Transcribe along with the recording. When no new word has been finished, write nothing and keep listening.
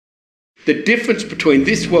The difference between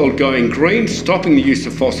this world going green, stopping the use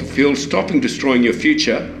of fossil fuels, stopping destroying your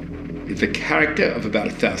future, is the character of about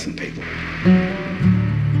 1,000 people.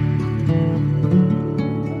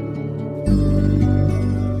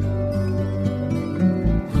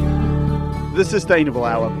 The Sustainable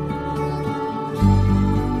Hour.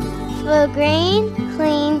 For a green,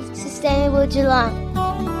 clean, sustainable Geelong.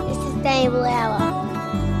 The Sustainable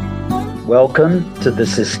Hour. Welcome to the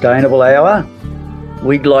Sustainable Hour.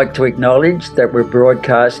 We'd like to acknowledge that we're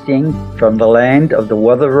broadcasting from the land of the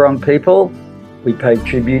Wathaurong people. We pay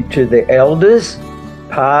tribute to the elders,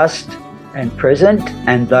 past and present,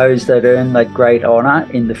 and those that earn that great honour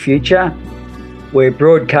in the future. We're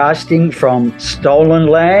broadcasting from stolen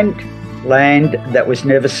land that was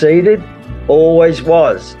never ceded, always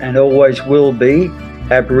was and always will be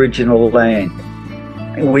Aboriginal land.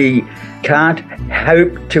 We can't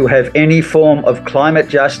hope to have any form of climate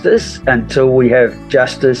justice until we have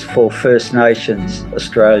justice for First Nations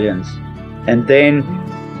Australians. And then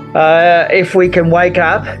if we can wake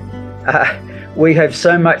up, we have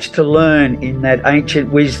so much to learn in that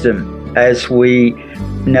ancient wisdom as we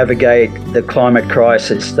navigate the climate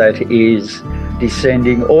crisis that is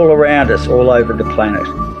descending all around us, all over the planet.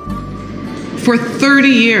 For 30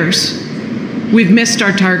 years, we've missed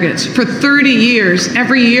our targets. For 30 years,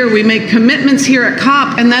 every year we make commitments here at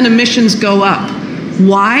COP and then emissions go up.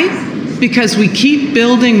 Why? Because we keep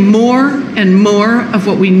building more and more of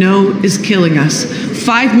what we know is killing us.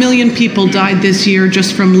 5 million people died this year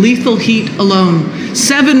just from lethal heat alone.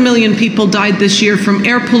 7 million people died this year from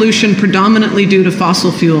air pollution, predominantly due to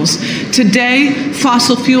fossil fuels. Today,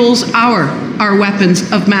 fossil fuels are our weapons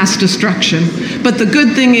of mass destruction. But the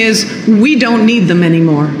good thing is we don't need them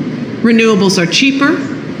anymore. Renewables are cheaper,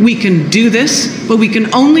 we can do this, but we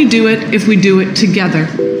can only do it if we do it together.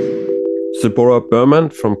 Deborah Berman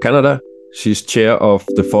from Canada, she's chair of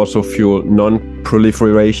the Fossil Fuel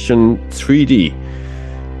Non-Proliferation Treaty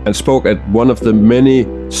and spoke at one of the many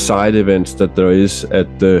side events that there is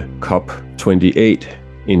at the COP28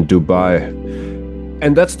 in Dubai.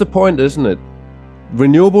 And that's the point, isn't it?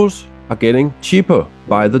 Renewables are getting cheaper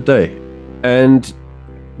by the day. And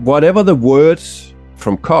whatever the words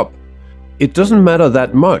from COP, it doesn't matter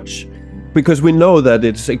that much because we know that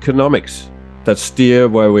it's economics that steer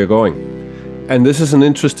where we're going. And this is an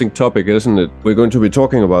interesting topic, isn't it? We're going to be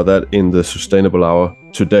talking about that in the Sustainable Hour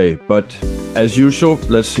today. But as usual,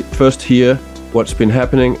 let's first hear what's been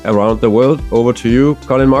happening around the world. Over to you,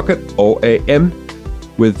 Colin Market, OAM,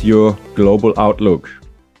 with your global outlook.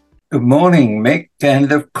 Good morning, Mick.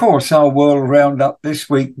 And of course, our World Roundup this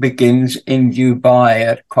week begins in Dubai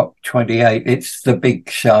at COP28. It's the big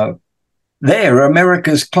show. There,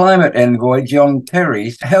 America's climate envoy, John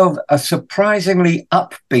Kerry, held a surprisingly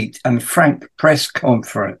upbeat and frank press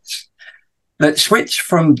conference that switched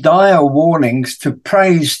from dire warnings to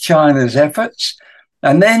praise China's efforts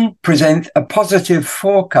and then present a positive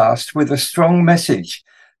forecast with a strong message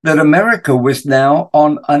that America was now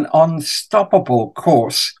on an unstoppable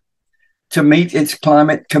course to meet its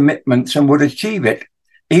climate commitments and would achieve it,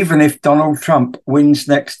 even if Donald Trump wins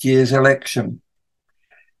next year's election.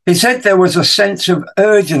 He said there was a sense of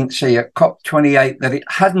urgency at COP28 that it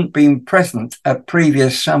hadn't been present at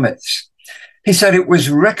previous summits. He said it was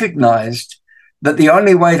recognized that the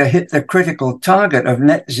only way to hit the critical target of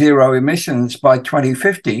net zero emissions by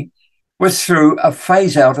 2050 was through a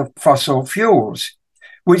phase out of fossil fuels,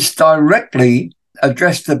 which directly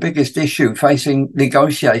addressed the biggest issue facing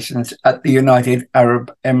negotiations at the United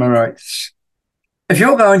Arab Emirates. If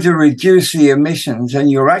you're going to reduce the emissions and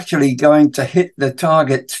you're actually going to hit the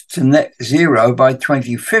target to net zero by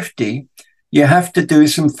 2050, you have to do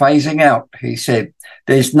some phasing out, he said.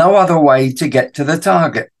 There's no other way to get to the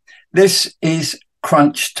target. This is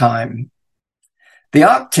crunch time. The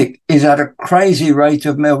Arctic is at a crazy rate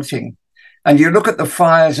of melting. And you look at the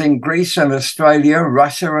fires in Greece and Australia,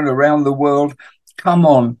 Russia and around the world. Come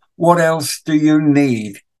on, what else do you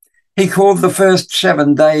need? He called the first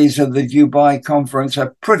 7 days of the Dubai conference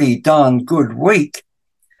a pretty darn good week,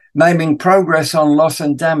 naming progress on loss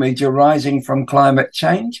and damage arising from climate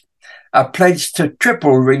change, a pledge to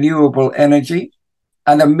triple renewable energy,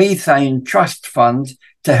 and a methane trust fund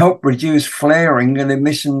to help reduce flaring and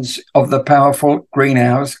emissions of the powerful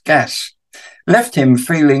greenhouse gas, left him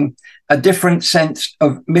feeling a different sense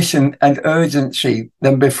of mission and urgency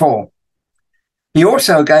than before. He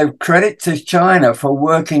also gave credit to China for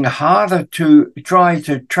working harder to try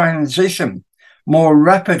to transition more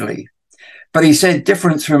rapidly, but he said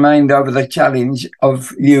difference remained over the challenge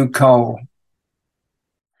of new coal.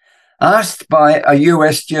 Asked by a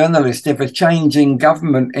US journalist if a change in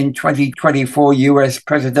government in 2024 US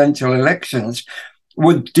presidential elections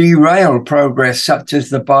would derail progress such as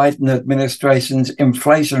the Biden administration's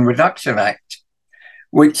Inflation Reduction Act,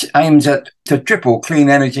 which aims to triple clean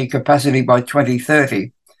energy capacity by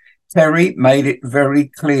 2030. Terry made it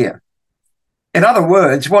very clear. In other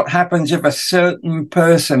words, what happens if a certain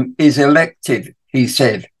person is elected, he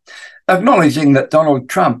said, acknowledging that Donald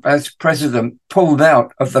Trump, as president, pulled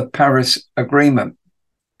out of the Paris Agreement.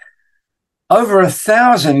 Over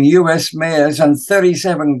 1,000 US mayors and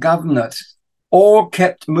 37 governors all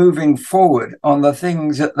kept moving forward on the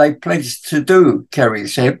things that they pledged to do, Kerry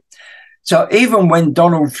said. So even when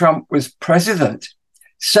Donald Trump was president,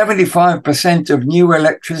 75% of new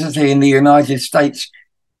electricity in the United States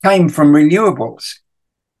came from renewables.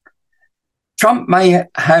 Trump may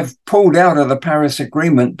have pulled out of the Paris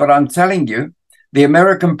Agreement, but I'm telling you, the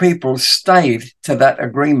American people stayed to that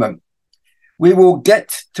agreement. We will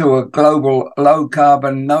get to a global low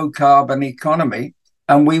carbon, no carbon economy,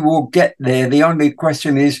 and we will get there. The only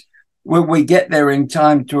question is, will we get there in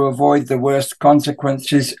time to avoid the worst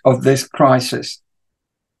consequences of this crisis?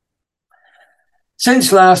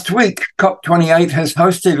 Since last week, COP28 has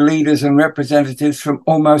hosted leaders and representatives from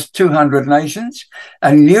almost 200 nations,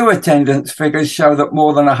 and new attendance figures show that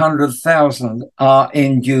more than 100,000 are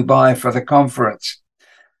in Dubai for the conference.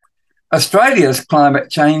 Australia's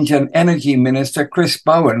Climate Change and Energy Minister, Chris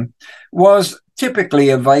Bowen, was typically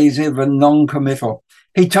evasive and non-committal.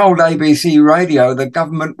 He told ABC Radio the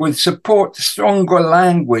government would support stronger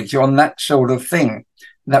language on that sort of thing,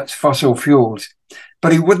 that's fossil fuels,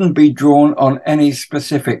 but he wouldn't be drawn on any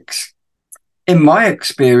specifics. In my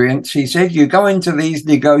experience, he said, you go into these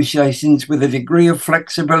negotiations with a degree of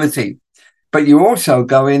flexibility, but you also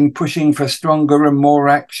go in pushing for stronger and more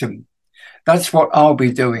action. That's what I'll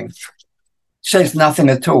be doing. Says nothing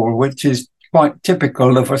at all, which is quite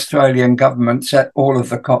typical of Australian governments at all of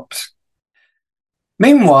the COPs.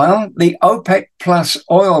 Meanwhile, the OPEC plus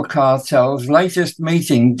oil cartel's latest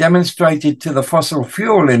meeting demonstrated to the fossil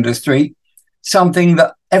fuel industry something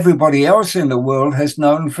that everybody else in the world has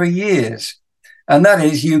known for years, and that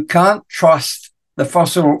is you can't trust the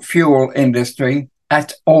fossil fuel industry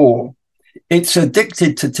at all. It's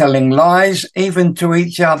addicted to telling lies, even to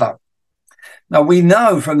each other. Now, we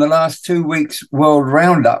know from the last 2 weeks' world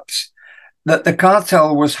roundups that the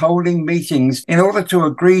cartel was holding meetings in order to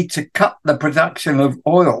agree to cut the production of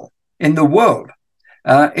oil in the world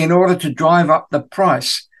in order to drive up the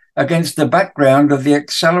price against the background of the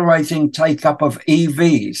accelerating take-up of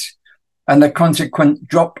EVs and the consequent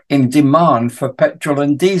drop in demand for petrol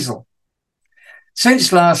and diesel.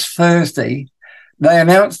 Since last Thursday, they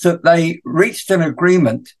announced that they reached an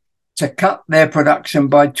agreement to cut their production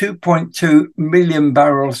by 2.2 million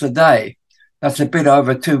barrels a day. That's a bit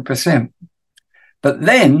over 2%. But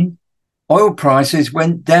then oil prices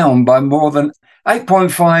went down by more than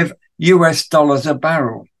 $8.5 a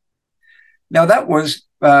barrel. Now, that was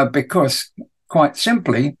because, quite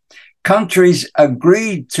simply, countries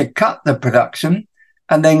agreed to cut the production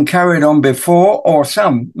and then carried on before, or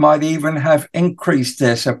some might even have increased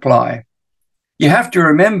their supply. You have to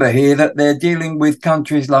remember here that they're dealing with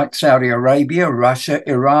countries like Saudi Arabia, Russia,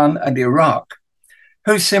 Iran, and Iraq,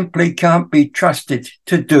 who simply can't be trusted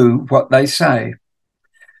to do what they say.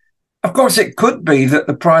 Of course, it could be that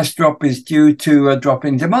the price drop is due to a drop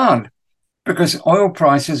in demand, because oil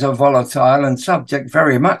prices are volatile and subject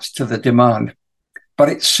very much to the demand. But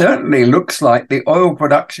it certainly looks like the oil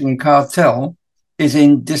production cartel is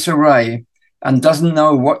in disarray and doesn't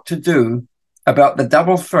know what to do about the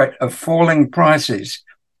double threat of falling prices,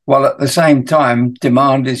 while at the same time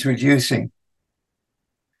demand is reducing.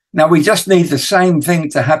 Now, we just need the same thing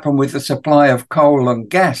to happen with the supply of coal and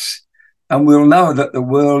gas, and we'll know that the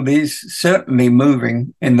world is certainly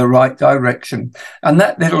moving in the right direction. And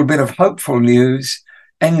that little bit of hopeful news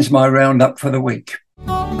ends my roundup for the week.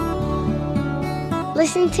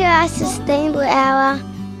 Listen to our Sustainable Hour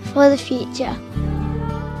for the future.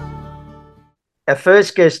 Our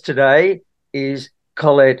first guest today is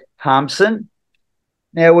Colette Marmsen.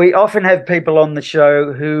 Now, we often have people on the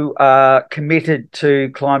show who are committed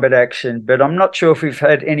to climate action, but I'm not sure if we've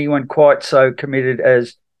had anyone quite so committed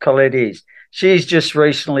as Colette is. She's just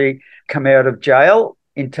recently come out of jail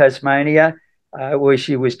in Tasmania, where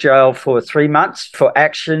she was jailed for 3 months for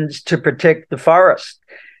actions to protect the forest.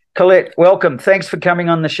 Colette, welcome. Thanks for coming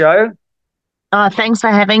on the show. Thanks for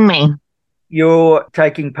having me. You're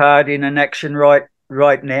taking part in an action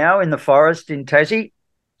right now in the forest in Tassie.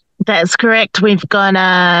 That's correct. We've got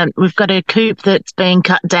a coop that's been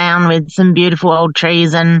cut down with some beautiful old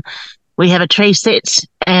trees, and we have a tree set,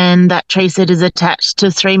 and that tree set is attached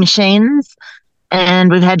to 3 machines.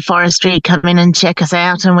 And we've had forestry come in and check us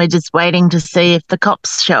out, and we're just waiting to see if the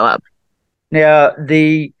cops show up. Now,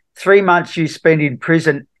 the 3 months you spent in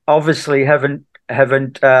prison obviously haven't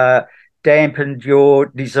dampened your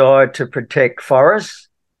desire to protect forests.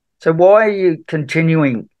 So why are you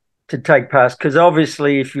continuing to take part? Because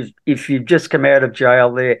obviously, if you've just come out of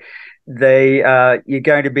jail, you're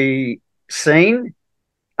going to be seen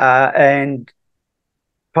and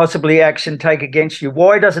possibly action take against you.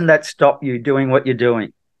 Why doesn't that stop you doing what you're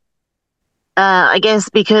doing? I guess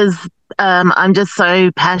because I'm just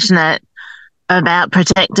so passionate about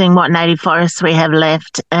protecting what native forests we have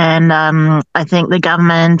left. And I think the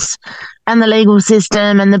government and the legal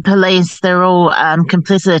system and the police, they're all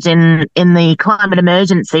complicit in the climate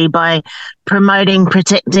emergency by promoting,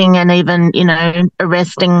 protecting, and even,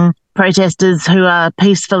 arresting protesters who are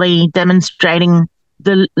peacefully demonstrating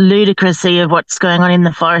the ludicrousy of what's going on in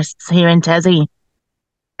the forests here in Tassie.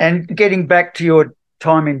 And getting back to your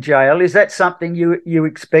time in jail, is that something you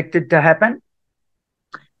expected to happen?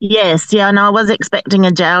 Yes, yeah, and I was expecting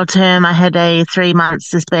a jail term. I had a 3-month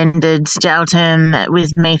suspended jail term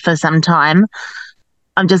with me for some time.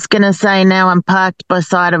 I'm just going to say now I'm parked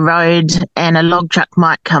beside a road and a log truck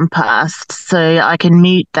might come past, so I can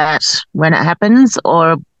mute that when it happens,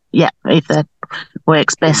 or, if that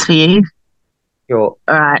works best for you. Sure.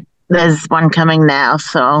 All right, there's one coming now,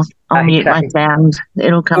 so I'll mute my sound.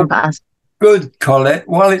 It'll come past. Good, Colette.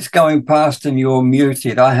 While it's going past and you're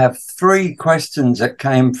muted, I have 3 questions that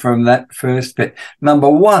came from that first bit. Number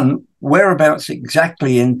 1, whereabouts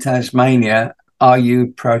exactly in Tasmania are you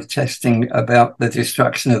protesting about the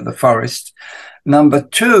destruction of the forest? Number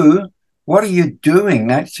 2, what are you doing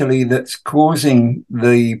actually that's causing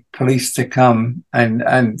the police to come,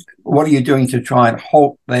 and what are you doing to try and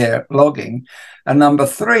halt their logging? And number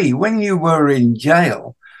 3, when you were in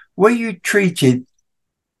jail, were you treated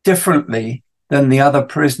differently than the other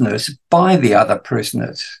prisoners by the other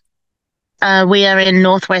prisoners? We are in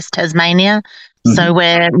northwest Tasmania, so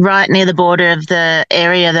we're right near the border of the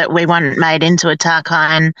area that we want made into a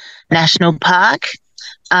Tarkine National Park.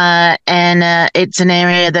 And it's an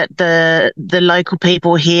area that the local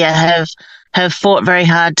people here have fought very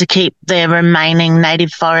hard to keep their remaining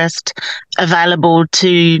native forest available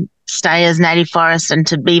to stay as native forest and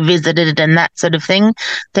to be visited and that sort of thing.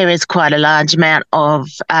 There is quite a large amount of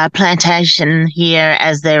plantation here,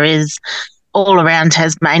 as there is all around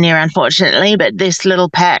Tasmania, unfortunately, but this little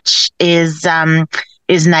patch is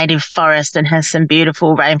native forest and has some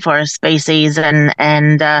beautiful rainforest species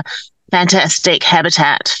and fantastic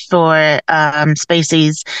habitat for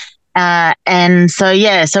species. And so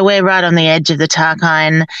we're right on the edge of the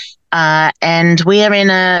Tarkine, and we are in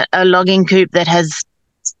a logging coop that has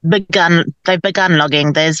they've begun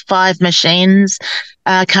logging. There's 5 machines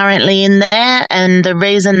currently in there, and the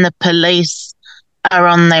reason the police are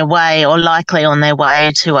on their way, or likely on their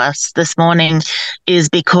way to us this morning, is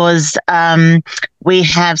because we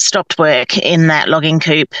have stopped work in that logging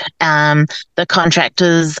coop. The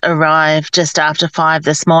contractors arrived just after 5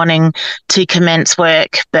 this morning to commence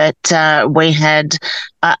work, but we had,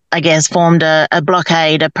 formed a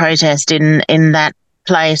blockade, a protest in that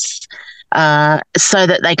place, so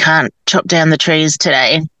that they can't chop down the trees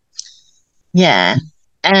today. Yeah.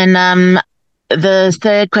 And the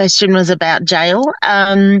third question was about jail.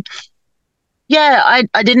 I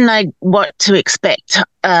didn't know what to expect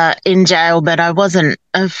in jail, but I wasn't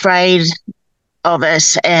afraid of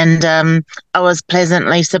it. And I was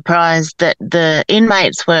pleasantly surprised that the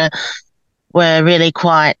inmates were really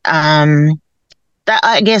quite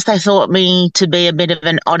I guess they thought me to be a bit of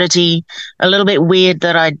an oddity, a little bit weird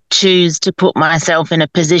that I'd choose to put myself in a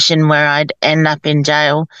position where I'd end up in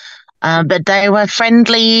jail. But they were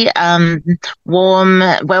friendly, warm,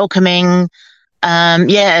 welcoming.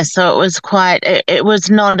 So it was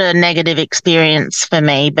not a negative experience for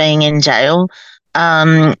me being in jail,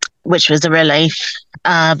 which was a relief.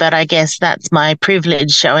 But I guess that's my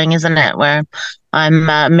privilege showing, isn't it? Where I'm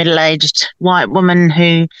a middle-aged white woman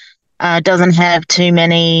who doesn't have too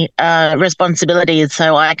many responsibilities,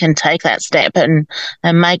 so I can take that step and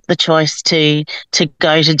make the choice to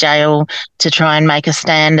go to jail to try and make a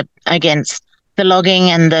stand against the logging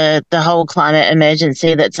and the whole climate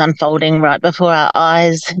emergency that's unfolding right before our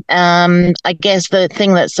eyes. I guess the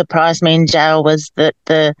thing that surprised me in jail was that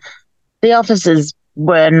the officers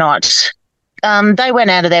were not, they went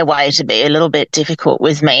out of their way to be a little bit difficult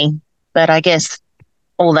with me, but I guess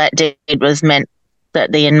all that did was meant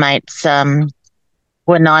that the inmates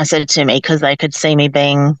were nicer to me because they could see me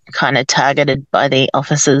being kind of targeted by the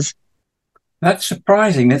officers. That's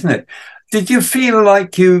surprising, isn't it? Did you feel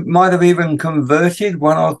like you might have even converted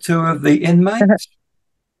 1 or 2 of the inmates?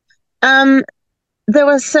 There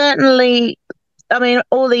was certainly I mean,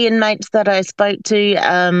 all the inmates that I spoke to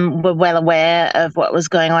were well aware of what was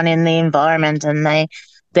going on in the environment, and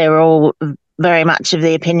they were all very much of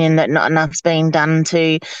the opinion that not enough's being done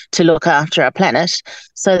to look after our planet.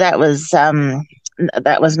 So that was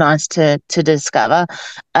nice to discover.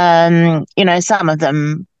 Some of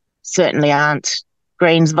them certainly aren't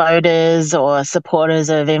Greens voters or supporters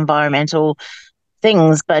of environmental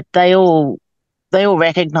things, but they all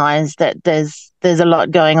recognise that there's a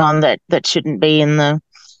lot going on that shouldn't be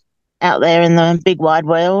out there in the big wide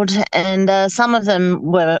world, and some of them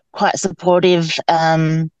were quite supportive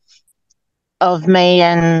of me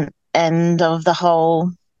and of the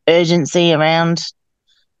whole urgency around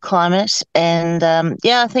climate. And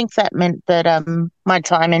I think that meant that my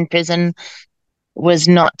time in prison was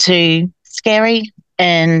not too scary.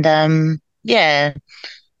 And I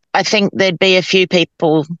think there'd be a few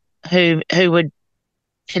people who would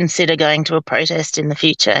consider going to a protest in the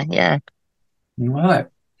future. Yeah. Right.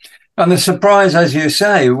 And the surprise, as you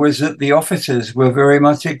say, was that the officers were very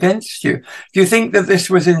much against you. Do you think that this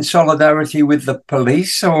was in solidarity with the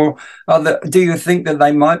police, or do you think that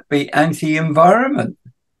they might be anti-environment?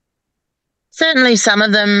 Certainly some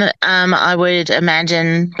of them, I would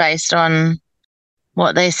imagine, based on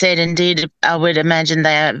what they said and did, I would imagine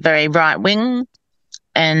they are very right-wing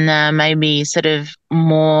and maybe sort of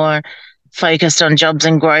more focused on jobs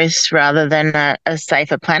and growth rather than a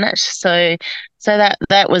safer planet. So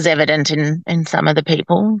that was evident in some of the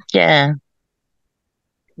people. Yeah.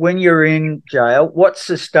 When you're in jail, what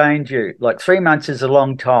sustained you? Like 3 months is a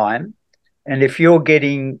long time, and if you're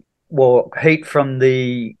getting heat from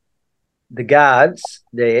the guards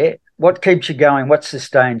there, what keeps you going? What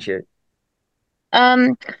sustains you?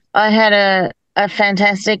 I had a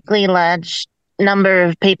fantastically large number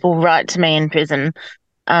of people write to me in prison.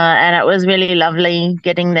 And it was really lovely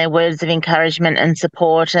getting their words of encouragement and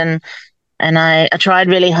support. And I tried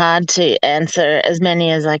really hard to answer as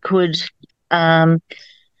many as I could, and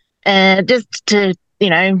just to,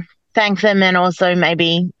 thank them and also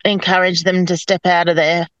maybe encourage them to step out of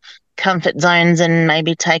their comfort zones and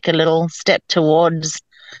maybe take a little step towards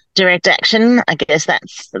direct action. I guess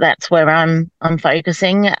that's where I'm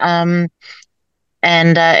focusing.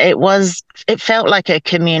 And it felt like a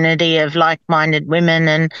community of like-minded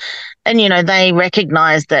women, and they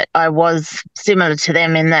recognised that I was similar to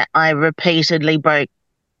them in that I repeatedly broke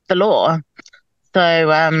the law. So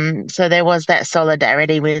there was that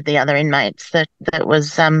solidarity with the other inmates that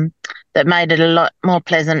was that made it a lot more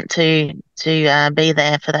pleasant to be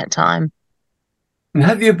there for that time. And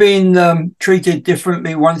have you been treated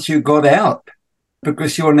differently once you got out,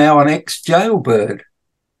 because you're now an ex-jailbird?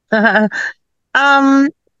 The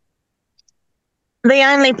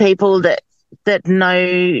only people that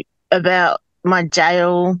know about my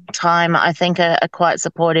jail time, I think, are quite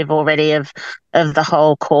supportive already of the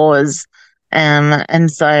whole cause.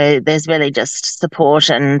 And so there's really just support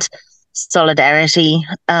and solidarity.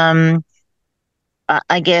 I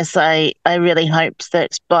guess I really hoped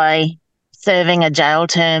that by serving a jail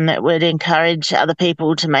term, it would encourage other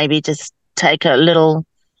people to maybe just take a little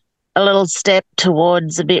step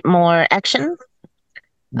towards a bit more action.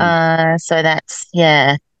 So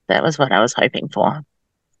that was what I was hoping for.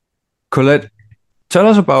 Colette, tell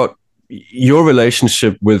us about your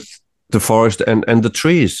relationship with the forest and the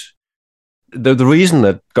trees. The reason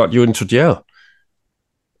that got you into jail.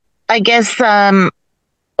 I guess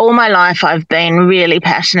all my life I've been really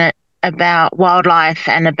passionate about wildlife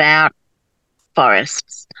and about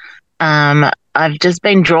forests. I've just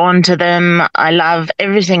been drawn to them. I love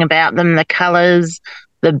everything about them, the colours,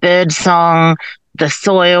 the bird song, the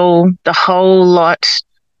soil, the whole lot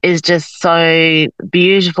is just so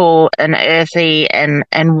beautiful and earthy and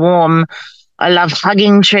warm. I love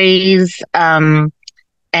hugging trees, and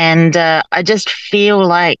I just feel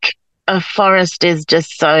like a forest is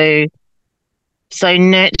just so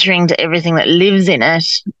nurturing to everything that lives in it.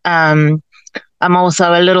 I'm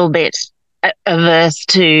also a little bit averse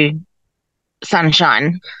to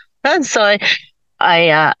sunshine, and so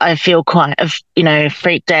I feel quite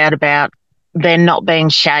freaked out about there not being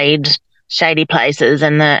shady places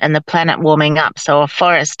and the planet warming up. So a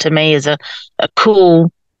forest to me is a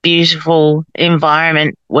cool, beautiful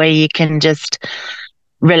environment where you can just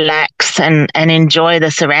relax and enjoy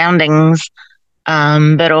the surroundings,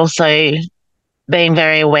 but also being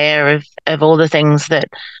very aware of all the things that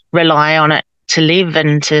rely on it to live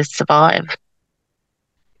and to survive.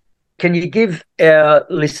 Can you give our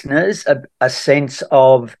listeners a sense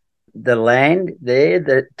of the land there,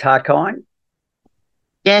 the Tarkine?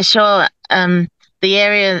 Yeah, sure. The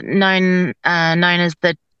area known as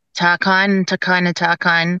the Tarkine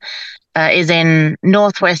is in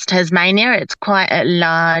northwest Tasmania. It's quite a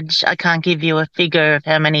large, I can't give you a figure of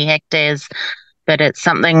how many hectares, but it's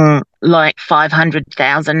something like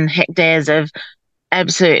 500,000 hectares of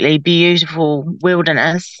absolutely beautiful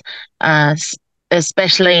wilderness,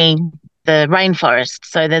 especially the rainforest.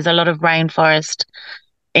 So there's a lot of rainforest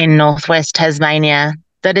in northwest Tasmania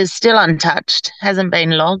that is still untouched, hasn't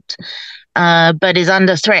been logged, but is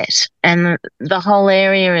under threat. And the whole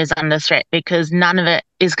area is under threat because none of it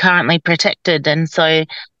is currently protected. And so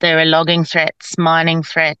there are logging threats, mining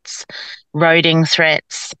threats, roading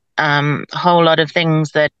threats, a whole lot of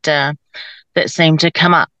things that seem to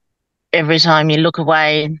come up every time you look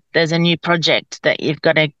away. There's a new project that you've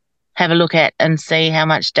got to have a look at and see how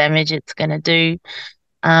much damage it's going to do.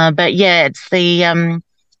 But yeah, it's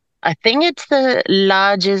I think it's the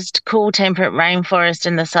largest cool temperate rainforest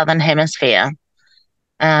in the southern hemisphere.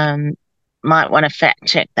 Might want to fact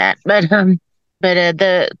check that, but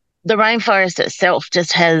the rainforest itself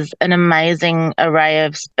just has an amazing array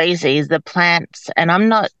of species. The plants, and I'm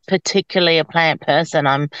not particularly a plant person.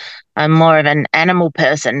 I'm more of an animal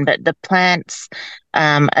person, but the plants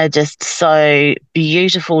are just so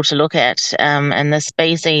beautiful to look at, and the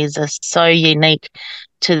species are so unique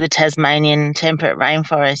to the Tasmanian temperate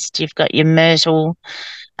rainforest. You've got your myrtle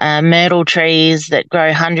trees that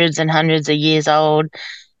grow hundreds and hundreds of years old.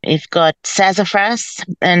 You've got sassafras,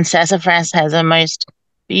 and sassafras has a most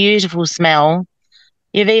beautiful smell.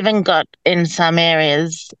 You've even got, in some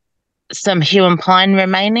areas, some hue and pine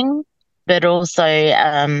remaining, but also,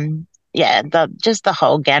 just the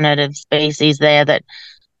whole gamut of species there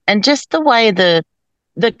and just the way the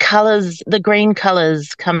colours, the green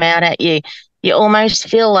colours come out at you, you almost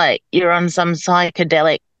feel like you're on some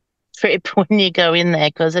psychedelic trip when you go in there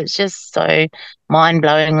because it's just so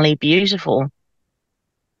mind-blowingly beautiful.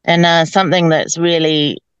 And something that's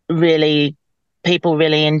really, really people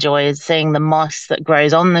really enjoy is seeing the moss that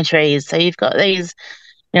grows on the trees. So you've got these,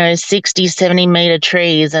 60, 70 meter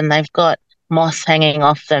trees and they've got moss hanging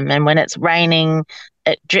off them. And when it's raining,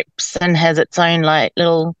 it drips and has its own like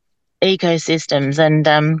little ecosystems. And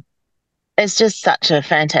it's just such a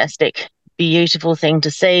fantastic, beautiful thing to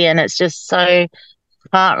see. And it's just so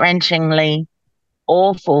heart-wrenchingly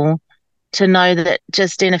awful to know that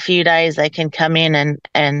just in a few days they can come in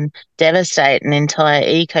and devastate an entire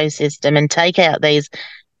ecosystem and take out these,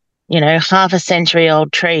 half a century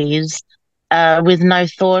old trees with no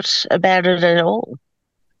thought about it at all.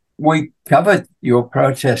 We covered your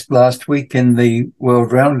protest last week in the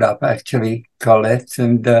World Roundup, actually, Colette,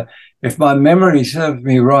 and if my memory serves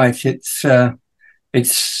me right, it's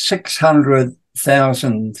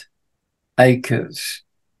 600,000 acres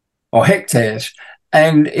or hectares.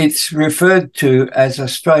 And it's referred to as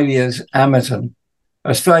Australia's Amazon,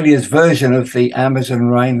 Australia's version of the Amazon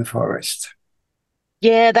rainforest.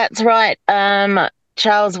 Yeah, that's right.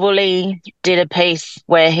 Charles Woolley did a piece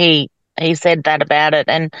where he said that about it.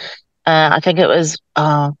 And I think it was,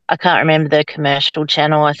 I can't remember the commercial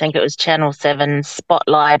channel. I think it was Channel 7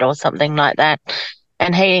 Spotlight or something like that.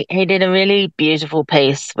 And he did a really beautiful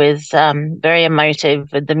piece with very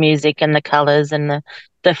emotive with the music and the colours and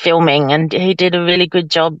the filming, and he did a really good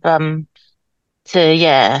job to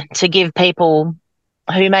give people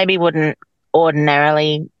who maybe wouldn't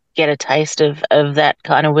ordinarily get a taste of that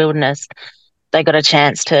kind of wilderness, they got a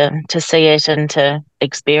chance to see it and to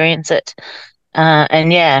experience it.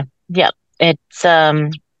 It's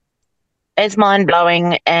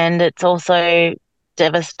mind-blowing, and it's also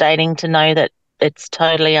devastating to know that it's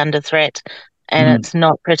totally under threat and it's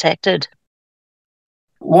not protected.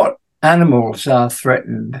 What animals are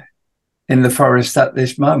threatened in the forest at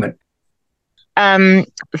this moment?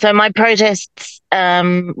 So my protests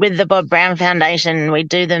with the Bob Brown Foundation, we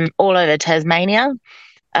do them all over Tasmania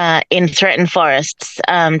in threatened forests.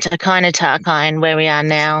 Takina Tarkine, where we are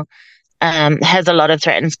now, has a lot of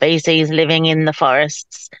threatened species living in the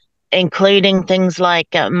forests, including things like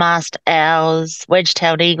masked owls,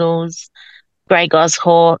 wedge-tailed eagles, grey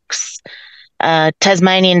goshawks.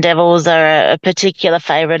 Tasmanian devils are a particular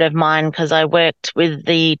favourite of mine because I worked with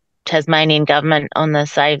the Tasmanian government on the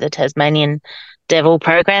Save the Tasmanian Devil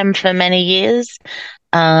program for many years.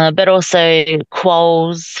 But also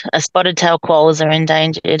quolls, spotted-tailed quolls are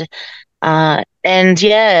endangered. A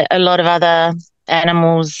lot of other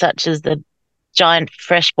animals such as the giant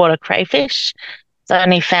freshwater crayfish. It's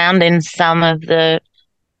only found in some of the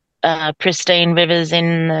pristine rivers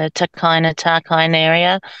in the Takina Tarkine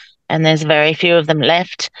area, and there's very few of them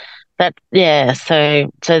left. So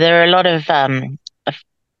there are a lot of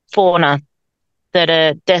fauna that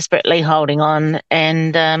are desperately holding on,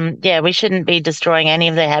 and we shouldn't be destroying any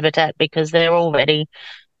of their habitat because they're already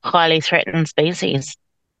highly threatened species.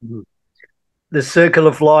 the circle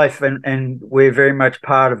of life, and we're very much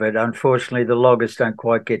part of it. Unfortunately, the loggers don't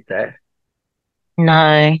quite get that.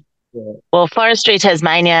 No. Yeah. Well, Forestry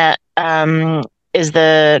Tasmania is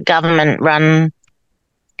the government-run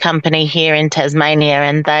company here in Tasmania,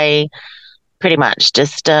 and they pretty much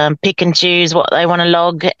just pick and choose what they want to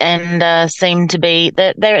log, and seem to be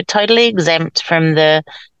they're totally exempt from the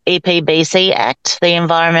EPBC Act, the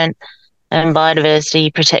Environment and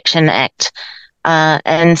Biodiversity Protection Act,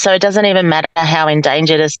 and so it doesn't even matter how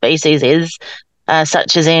endangered a species is,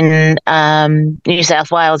 such as in New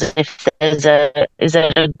South Wales. If there's a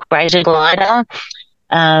greater glider,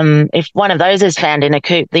 if one of those is found in a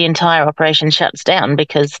coop, the entire operation shuts down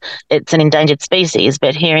because it's an endangered species.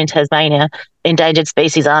 But here in Tasmania, endangered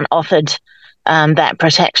species aren't offered that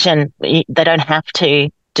protection. They don't have to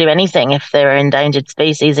do anything if there are endangered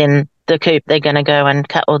species in the coop they're going to go and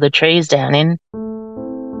cut all the trees down in.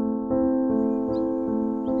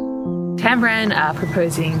 Tambaran are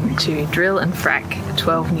proposing to drill and frack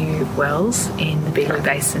 12 new wells in the Beetaloo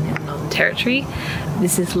Basin in the Northern Territory.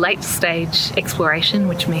 This is late stage exploration,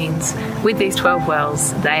 which means with these 12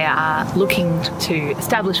 wells, they are looking to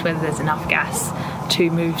establish whether there's enough gas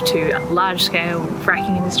to move to a large scale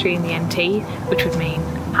fracking industry in the NT, which would mean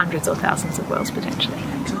hundreds or thousands of wells potentially.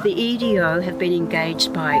 The EDO have been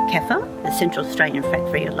engaged by CAFA, the Central Australian Frack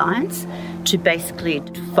Free Alliance, to basically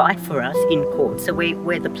fight for us in court. So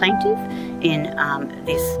we're the plaintiff in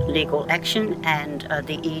this legal action, and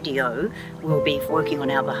the EDO will be working on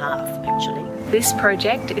our behalf, actually. This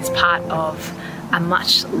project is part of a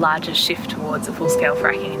much larger shift towards a full-scale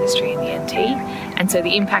fracking industry in the NT, and so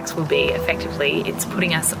the impacts will be effectively, it's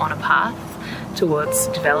putting us on a path towards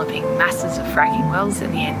developing masses of fracking wells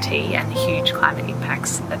in the NT and the huge climate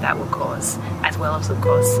impacts that will cause, as well as, of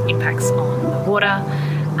course, impacts on the water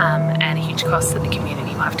and a huge cost that the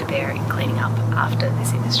community will have to bear in cleaning up after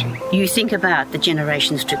this industry. You think about the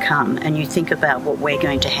generations to come, and you think about what we're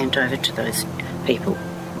going to hand over to those people,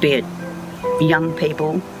 be it young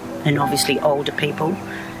people and obviously older people,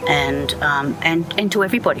 and to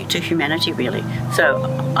everybody, to humanity really. So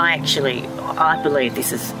I believe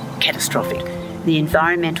this is catastrophic. The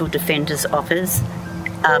Environmental Defenders Office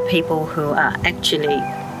are people who are actually,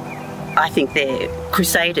 I think they're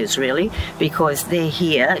crusaders really, because they're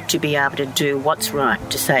here to be able to do what's right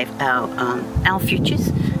to save our futures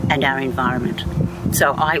and our environment.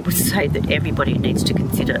 So I would say that everybody needs to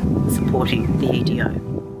consider supporting the EDO.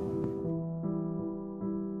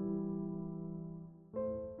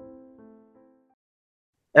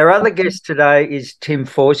 Our other guest today is Tim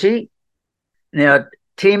Forcey. Now,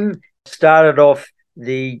 Tim started off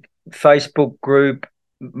the Facebook group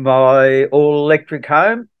My All Electric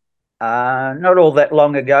Home not all that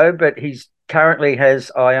long ago, but he's currently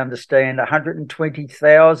has, I understand,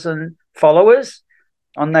 120,000 followers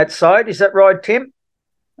on that site. Is that right, Tim?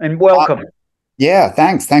 And welcome. Yeah,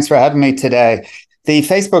 thanks. Thanks for having me today. The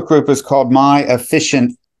Facebook group is called My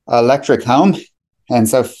Efficient Electric Home, and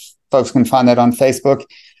so folks can find that on Facebook.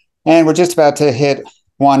 And we're just about to hit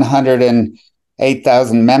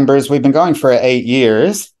 108,000 members. We've been going for 8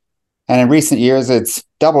 years, and in recent years, it's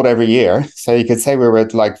doubled every year. So you could say we were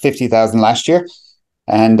at like 50,000 last year.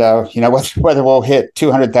 And, whether we'll hit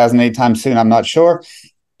 200,000 anytime soon, I'm not sure.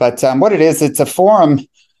 But what it is, it's a forum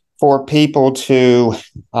for people to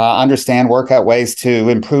understand, work out ways to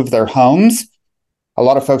improve their homes. A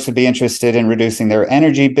lot of folks would be interested in reducing their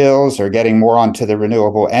energy bills or getting more onto the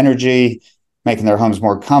renewable energy, making their homes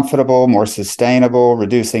more comfortable, more sustainable,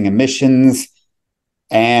 reducing emissions.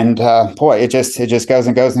 And it just goes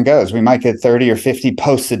and goes and goes. We might get 30 or 50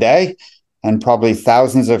 posts a day and probably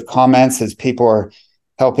thousands of comments as people are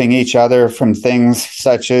helping each other, from things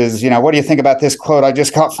such as, what do you think about this quote I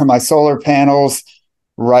just got from my solar panels,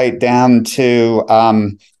 right down to,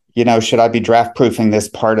 should I be draft proofing this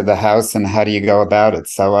part of the house and how do you go about it?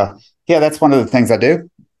 So, that's one of the things I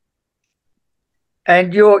do.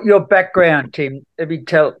 And your background, Tim, maybe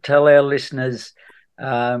tell our listeners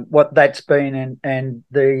what that's been and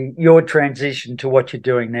your transition to what you're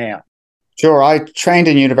doing now. Sure. I trained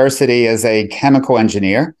in university as a chemical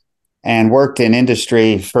engineer and worked in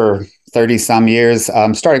industry for 30 some years,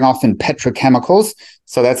 starting off in petrochemicals.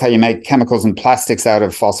 So that's how you make chemicals and plastics out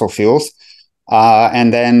of fossil fuels.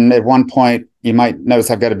 And then at one point, you might notice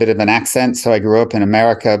I've got a bit of an accent. So I grew up in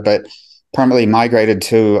America, but permanently migrated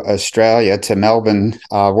to Australia, to Melbourne,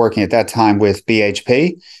 working at that time with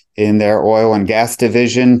BHP in their oil and gas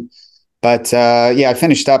division. But I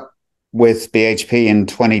finished up with BHP in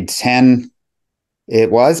 2010.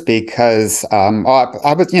 It was because I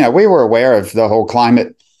was, we were aware of the whole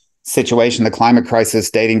climate situation, the climate crisis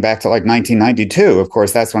dating back to like 1992. Of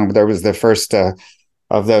course, that's when there was the first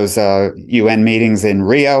those UN meetings in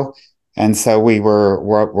Rio. And so we were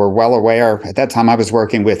well aware. At that time, I was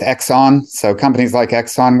working with Exxon. So companies like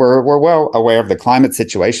Exxon were well aware of the climate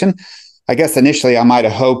situation. I guess initially I might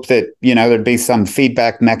have hoped that, there'd be some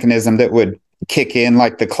feedback mechanism that would kick in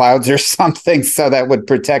like the clouds or something, so that would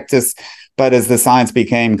protect us. But as the science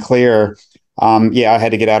became clear, I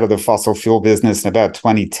had to get out of the fossil fuel business in about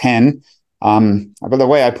 2010. But the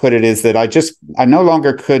way I put it is that I no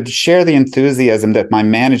longer could share the enthusiasm that my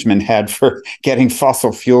management had for getting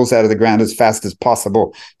fossil fuels out of the ground as fast as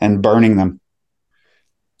possible and burning them.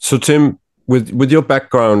 So, Tim, with your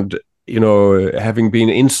background, having been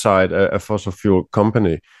inside a fossil fuel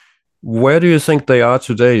company, where do you think they are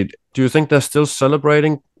today? Do you think they're still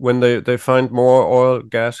celebrating when they find more oil,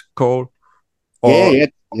 gas, coal?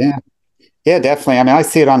 Yeah, definitely. I mean, I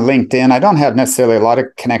see it on LinkedIn. I don't have necessarily a lot of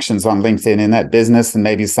connections on LinkedIn in that business, and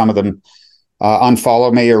maybe some of them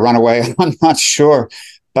unfollow me or run away. I'm not sure.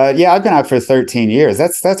 But yeah, I've been out for 13 years.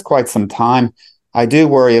 That's quite some time. I do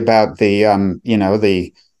worry about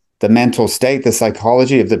the mental state, the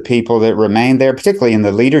psychology of the people that remain there, particularly in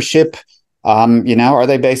the leadership. Are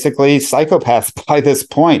they basically psychopaths by this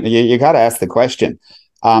point? You got to ask the question.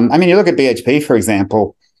 You look at BHP, for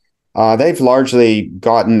example. They've largely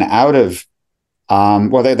gotten out of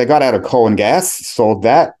they got out of coal and gas, sold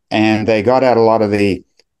that, and they got out a lot of the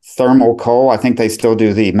thermal coal. I think they still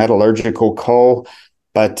do the metallurgical coal,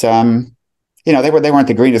 but they weren't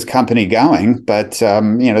the greenest company going. But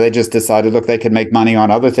they just decided, look, they could make money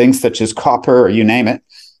on other things such as copper or you name it,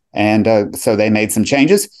 and so they made some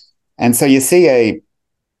changes. And so you see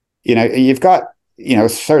you've got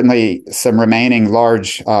certainly some remaining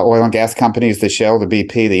large oil and gas companies, the Shell, the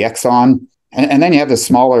BP, the Exxon, and then you have the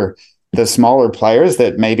smaller players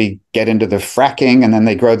that maybe get into the fracking and then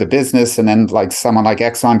they grow the business, and then like someone like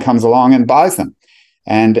Exxon comes along and buys them.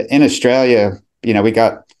 And in Australia, we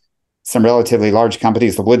got some relatively large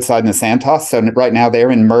companies, the Woodside and the Santos. So right now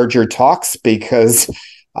they're in merger talks because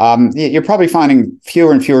you're probably finding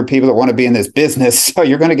fewer and fewer people that want to be in this business. So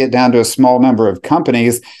you're going to get down to a small number of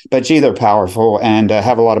companies, but gee, they're powerful and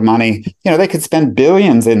have a lot of money. They could spend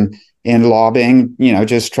billions in lobbying,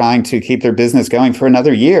 just trying to keep their business going for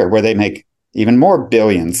another year where they make even more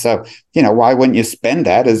billions. So, why wouldn't you spend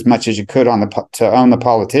that as much as you could to own the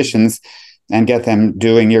politicians and get them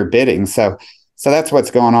doing your bidding? So that's what's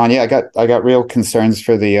going on. Yeah, I got real concerns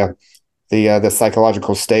for the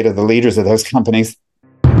psychological state of the leaders of those companies.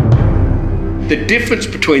 The difference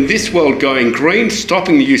between this world going green,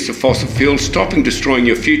 stopping the use of fossil fuels, stopping destroying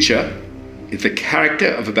your future, is the character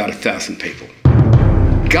of about 1,000 people.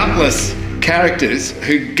 Gutless characters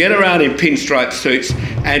who get around in pinstripe suits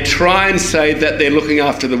and try and say that they're looking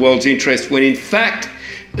after the world's interest when in fact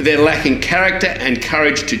they're lacking character and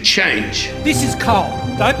courage to change. This is coal.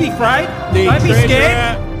 Don't be afraid. Don't be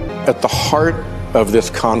scared. At the heart of this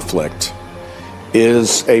conflict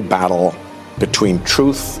is a battle between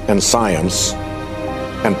truth and science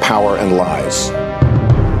and power and lies.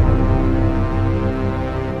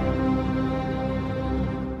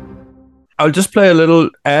 I'll just play a little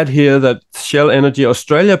ad here that Shell Energy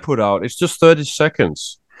Australia put out. It's just 30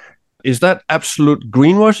 seconds. Is that absolute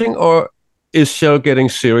greenwashing, or is Shell getting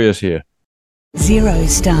serious here? Zero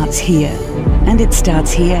starts here, and it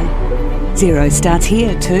starts here. Zero starts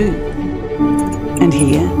here too, and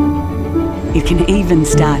here. It can even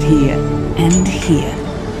start here and here.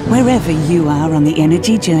 Wherever you are on the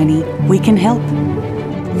energy journey, we can help.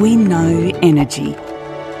 We know energy.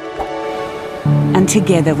 And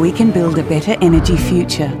together we can build a better energy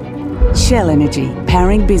future. Shell Energy,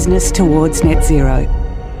 powering business towards net zero.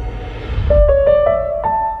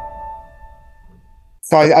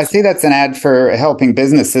 So I see that's an ad for helping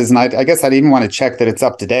businesses, and I guess I'd even want to check that it's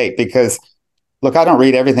up to date because, look, I don't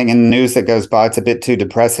read everything in the news that goes by. It's a bit too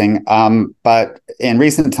depressing. But in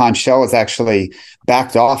recent times, Shell has actually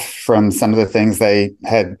backed off from some of the things they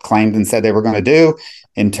had claimed and said they were going to do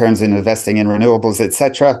in terms of investing in renewables,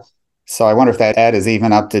 etc. So I wonder if that ad is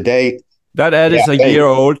even up to date. That ad is a year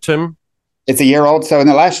old, Tim. It's a year old. So in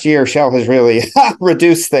the last year, Shell has really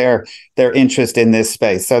reduced their interest in this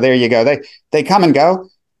space. So there you go. They come and go.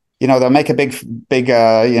 They'll make a big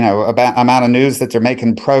amount of news that they're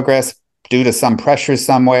making progress due to some pressure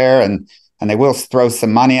somewhere, and they will throw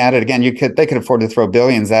some money at it. Again, they could afford to throw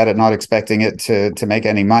billions at it, not expecting it to make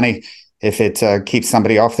any money if it keeps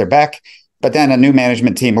somebody off their back. But then a new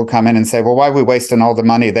management team will come in and say, well, why are we wasting all the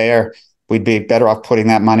money there? We'd be better off putting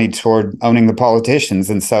that money toward owning the politicians.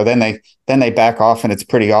 And so then they back off, and it's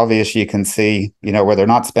pretty obvious. You can see, where they're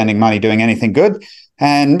not spending money doing anything good.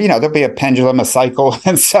 And, there'll be a pendulum, a cycle.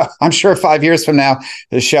 And so I'm sure 5 years from now,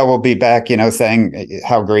 the Shell will be back, saying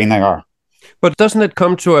how green they are. But doesn't it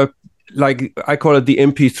come to a, like I call it the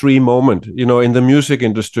MP3 moment, in the music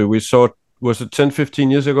industry? We saw, was it 10,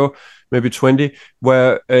 15 years ago, maybe 20,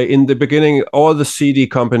 where in the beginning, all the CD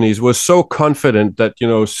companies were so confident that,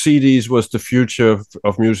 CDs was the future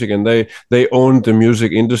of music, and they owned the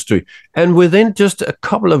music industry. And within just a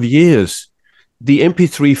couple of years, the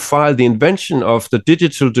MP3 file, the invention of the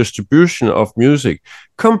digital distribution of music,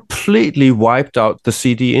 completely wiped out the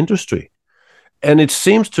CD industry. And it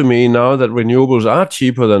seems to me now that renewables are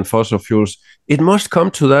cheaper than fossil fuels, it must come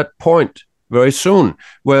to that point very soon,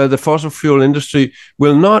 where the fossil fuel industry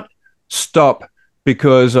will not stop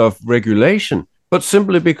because of regulation, but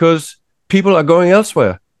simply because people are going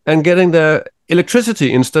elsewhere and getting their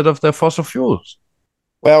electricity instead of their fossil fuels.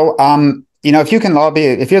 Well, if you can lobby,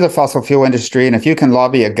 if you're the fossil fuel industry, and if you can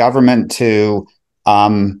lobby a government to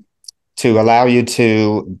allow you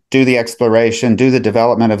to do the exploration, do the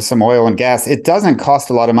development of some oil and gas, it doesn't cost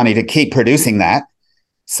a lot of money to keep producing that.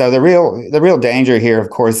 So the real danger here, of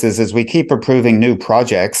course, is as we keep approving new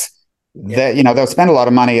projects, that they'll spend a lot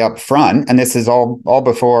of money up front, and this is all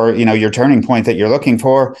before your turning point that you're looking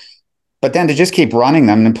for. But then to just keep running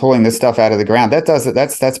them and pulling this stuff out of the ground,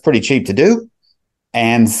 that's pretty cheap to do.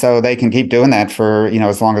 And so they can keep doing that for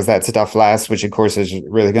as long as that stuff lasts, which of course is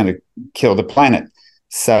really going to kill the planet.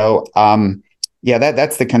 So,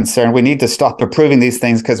 that's the concern. We need to stop approving these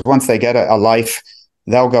things, because once they get a life,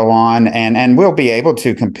 they'll go on, and we'll be able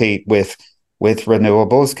to compete with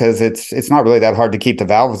renewables, because it's not really that hard to keep the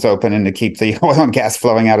valves open and to keep the oil and gas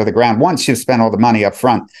flowing out of the ground once you've spent all the money up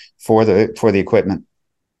front for the equipment.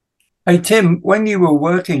 Hey, Tim, when you were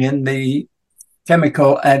working in the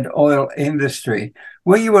chemical and oil industry,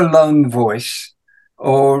 were you a lone voice,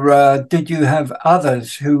 or did you have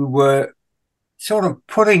others who were sort of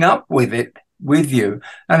putting up with it with you?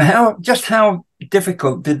 And how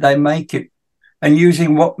difficult did they make it, and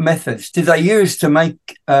using what methods did they use to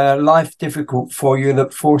make life difficult for you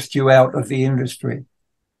that forced you out of the industry?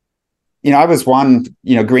 I was one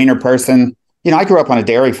greener person. I grew up on a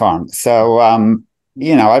dairy farm, so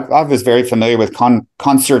I was very familiar with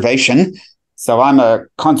conservation. So I'm a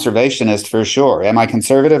conservationist for sure. Am I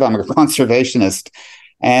conservative? I'm a conservationist.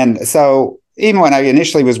 And so even when I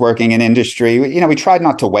initially was working in industry, we tried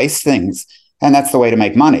not to waste things. And that's the way to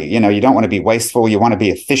make money. You don't want to be wasteful. You want to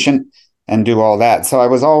be efficient and do all that. So I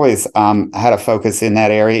was always had a focus in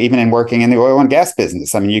that area, even in working in the oil and gas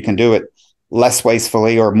business. I mean, you can do it less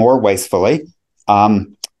wastefully or more wastefully.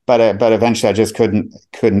 But eventually I just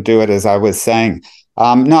couldn't do it, as I was saying.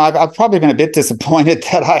 No, I've probably been a bit disappointed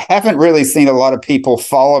that I haven't really seen a lot of people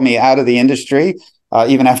follow me out of the industry.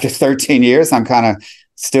 Even after 13 years, I'm kind of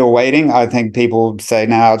still waiting. I think people say,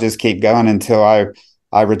 no, I'll just keep going until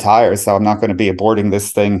I retire. So I'm not going to be aborting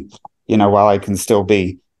this thing, while I can still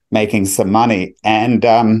be making some money. And,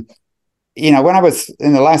 when I was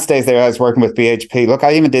in the last days there, I was working with BHP. Look,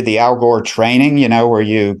 I even did the Al Gore training, where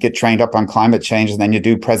you get trained up on climate change and then you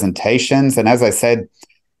do presentations. And as I said,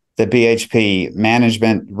 the BHP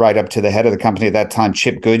management, right up to the head of the company at that time,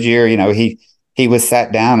 Chip Goodyear, he was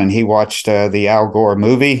sat down and he watched the Al Gore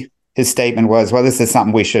movie. His statement was, well, this is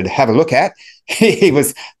something we should have a look at. He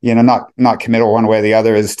was, not committal one way or the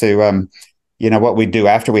other as to, what we'd do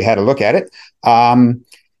after we had a look at it.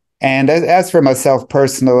 And as for myself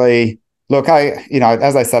personally, look,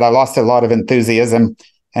 as I said, I lost a lot of enthusiasm.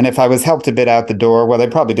 And if I was helped a bit out the door, well, they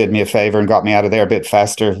probably did me a favor and got me out of there a bit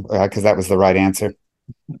faster, because that was the right answer.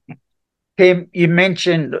 Tim, you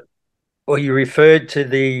mentioned, or you referred to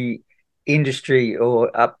the industry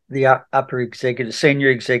or upper executives, senior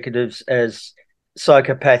executives, as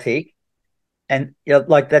psychopathic, and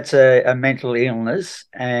like that's a mental illness.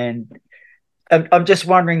 And I'm just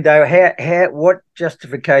wondering though, what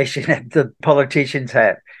justification have the politicians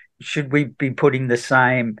have? Should we be putting the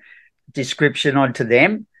same description onto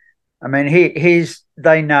them? I mean,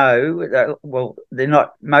 they know, well, they're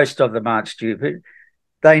not, most of them aren't stupid.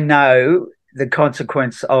 They know the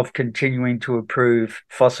consequence of continuing to approve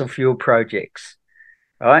fossil fuel projects,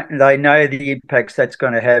 right? And they know the impacts that's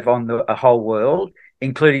going to have on the whole world,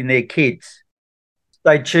 including their kids.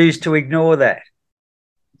 They choose to ignore that.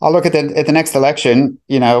 I'll look at the next election,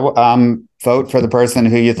 vote for the person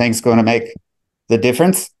who you think is going to make the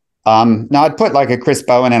difference. Now, I'd put like a Chris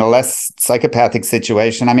Bowen in a less psychopathic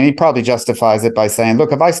situation. I mean, he probably justifies it by saying,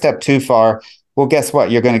 look, if I step too far, well, guess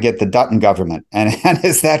what? You're going to get the Dutton government. And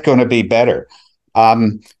is that going to be better?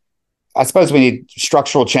 I suppose we need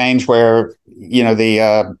structural change where,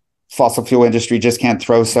 the fossil fuel industry just can't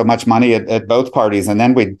throw so much money at both parties. And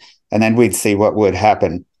then we'd see what would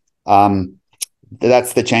happen.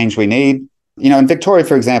 That's the change we need. In Victoria,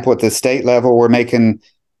 for example, at the state level, we're making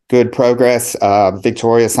good progress.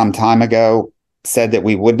 Victoria, some time ago, said that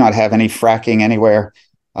we would not have any fracking anywhere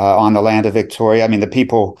on the land of Victoria. I mean, the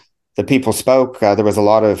people spoke. There was a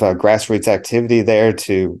lot of grassroots activity there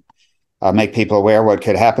to make people aware what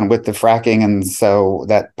could happen with the fracking, and so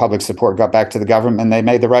that public support got back to the government, and they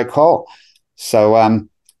made the right call. So,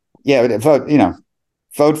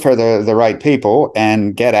 vote for the right people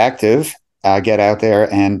and get active, get out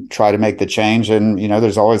there and try to make the change. And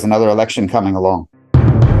there's always another election coming along.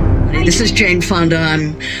 This is Jane Fonda.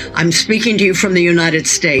 I'm speaking to you from the United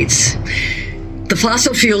States. The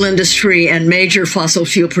fossil fuel industry and major fossil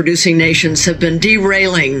fuel producing nations have been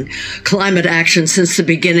derailing climate action since the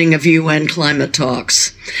beginning of UN climate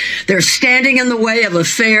talks. They're standing in the way of a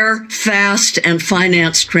fair, fast, and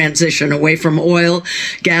financed transition away from oil,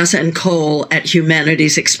 gas, and coal at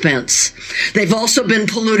humanity's expense. They've also been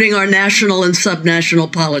polluting our national and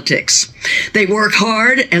subnational politics. They work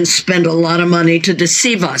hard and spend a lot of money to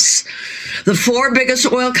deceive us. The four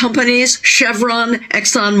biggest oil companies, Chevron,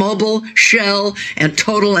 ExxonMobil, Shell, and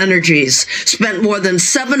Total Energies, spent more than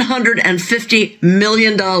 $750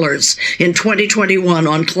 million in 2021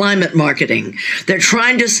 on climate marketing. They're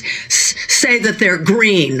trying to say that they're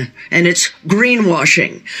green, and it's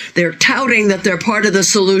greenwashing. They're touting that they're part of the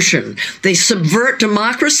solution. They subvert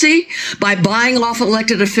democracy by buying off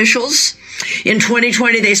elected officials. In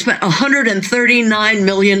 2020, they spent $139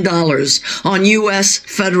 million on U.S.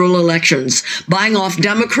 federal elections, buying off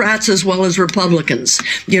Democrats as well as Republicans,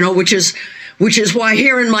 which is why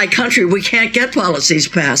here in my country, we can't get policies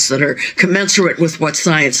passed that are commensurate with what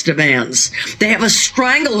science demands. They have a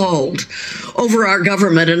stranglehold over our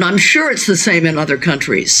government, and I'm sure it's the same in other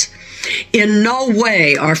countries. In no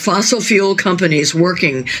way are fossil fuel companies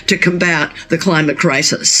working to combat the climate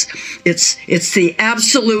crisis. It's the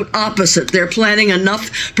absolute opposite. They're planning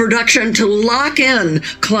enough production to lock in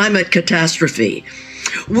climate catastrophe.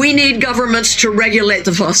 We need governments to regulate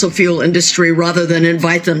the fossil fuel industry rather than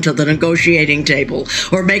invite them to the negotiating table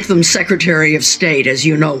or make them Secretary of State, as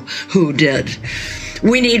you know who did.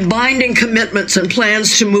 We need binding commitments and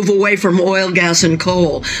plans to move away from oil, gas, and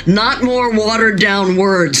coal, not more watered-down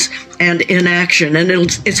words and inaction. And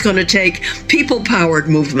it's going to take people-powered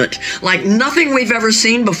movement like nothing we've ever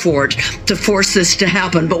seen before to force this to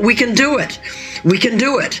happen. But we can do it. We can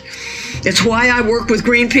do it. It's why I work with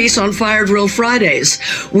Greenpeace on Fire Drill Fridays.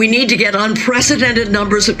 We need to get unprecedented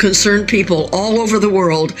numbers of concerned people all over the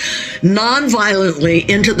world non-violently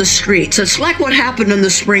into the streets. It's like what happened in the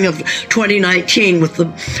spring of 2019 with the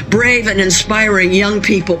brave and inspiring young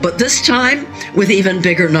people, but this time with even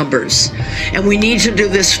bigger numbers. And we need to do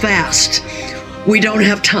this fast. We don't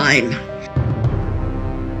have time.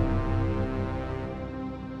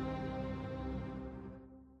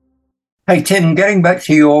 Hey, Tim, getting back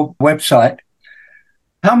to your website,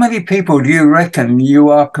 how many people do you reckon you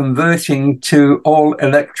are converting to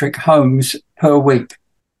all-electric homes per week?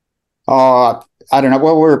 I don't know.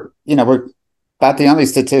 Well, we're about the only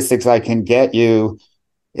statistics I can get you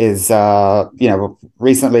is,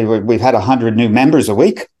 recently we've had 100 new members a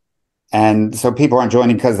week. And so people aren't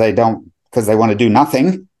joining because they want to do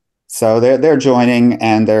nothing. So they're joining,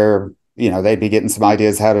 and they'd be getting some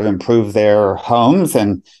ideas how to improve their homes.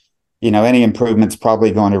 And any improvement's probably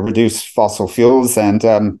going to reduce fossil fuels, and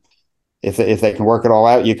if they can work it all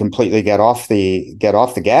out, you completely get off the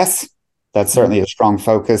gas. That's certainly a strong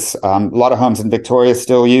focus. A lot of homes in Victoria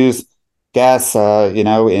still use gas.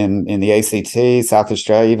 In the ACT, South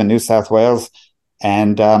Australia, even New South Wales,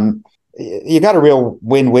 and you got a real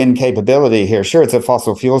win-win capability here. Sure, it's a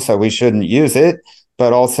fossil fuel, so we shouldn't use it,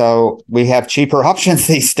 but also we have cheaper options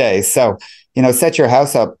these days. So set your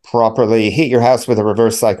house up properly, heat your house with a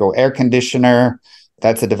reverse cycle air conditioner.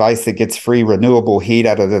 That's a device that gets free renewable heat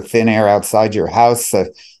out of the thin air outside your house.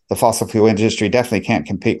 The fossil fuel industry definitely can't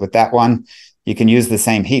compete with that one. You can use the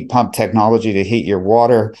same heat pump technology to heat your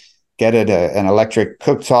water. Get it an electric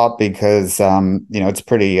cooktop because, it's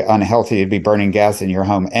pretty unhealthy to be burning gas in your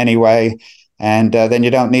home anyway. And then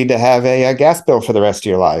you don't need to have a gas bill for the rest of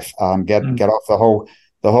your life. Get off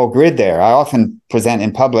the whole grid there. I often present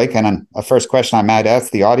in public, and a first question I might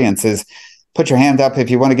ask the audience is, put your hand up if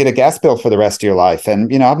you want to get a gas bill for the rest of your life.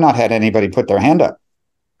 And, I've not had anybody put their hand up.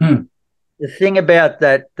 The thing about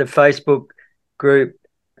the Facebook group,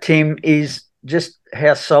 Tim, is just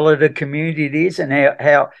how solid a community it is and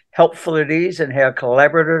how helpful it is and how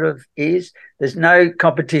collaborative it is. There's no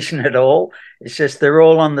competition at all. It's just they're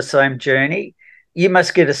all on the same journey. You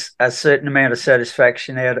must get a certain amount of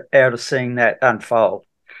satisfaction out of seeing that unfold.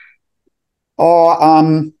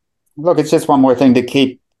 Look, it's just one more thing to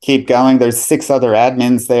keep going. There's 6 other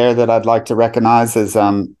admins there that I'd like to recognize as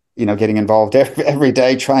getting involved every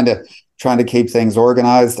day, trying trying to keep things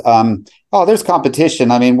organized. There's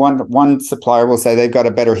competition. I mean, one supplier will say they've got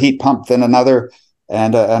a better heat pump than another,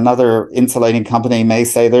 and another insulating company may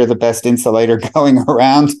say they're the best insulator going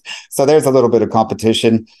around. So there's a little bit of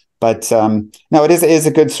competition. But no, it is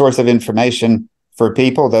a good source of information for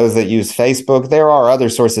people, those that use Facebook. There are other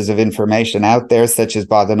sources of information out there, such as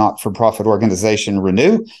by the not-for-profit organization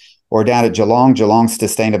Renew, or down at Geelong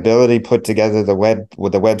Sustainability put together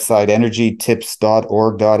with the website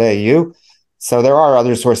energytips.org.au. So there are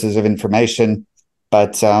other sources of information.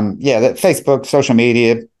 But that Facebook, social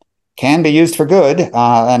media can be used for good.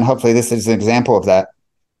 And hopefully this is an example of that.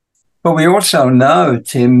 But we also know,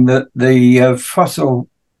 Tim, that the fossil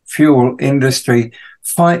fuel industry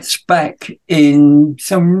fights back in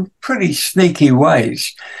some pretty sneaky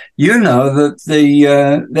ways. You know that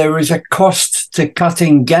there is a cost to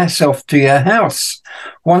cutting gas off to your house.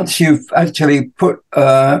 Once you've actually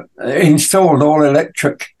installed all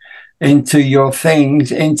electric into your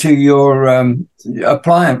things, into your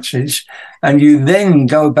appliances, and you then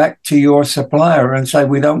go back to your supplier and say,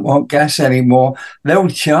 we don't want gas anymore, they'll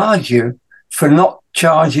charge you for not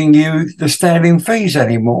charging you the standing fees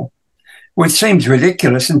anymore. Which seems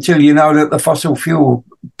ridiculous until you know that the fossil fuel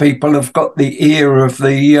people have got the ear of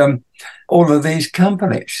all of these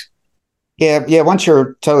companies. Yeah. Once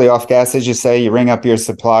you're totally off gas, as you say, you ring up your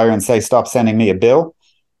supplier and say, stop sending me a bill.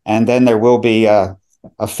 And then there will be a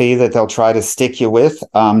fee that they'll try to stick you with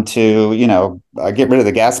to get rid of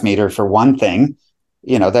the gas meter for one thing.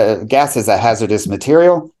 The gas is a hazardous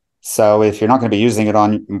material. So if you're not going to be using it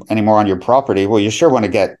anymore on your property, well, you sure want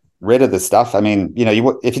to get rid of the stuff. I mean,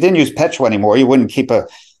 if you didn't use petrol anymore, you wouldn't keep a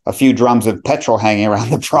few drums of petrol hanging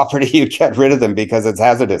around the property. You'd get rid of them because it's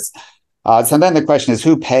hazardous. So then the question is,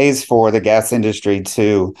 who pays for the gas industry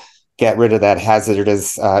to get rid of that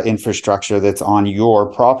hazardous infrastructure that's on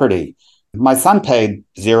your property? My son paid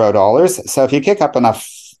 $0. So if you kick up enough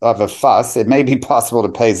of a fuss, it may be possible to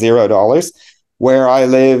pay $0. Where I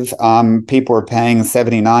live, people are paying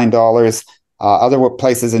 $79. Other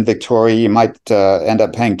places in Victoria, you might end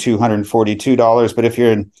up paying $242. But if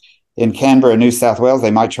you're in Canberra, New South Wales,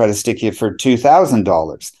 they might try to stick you for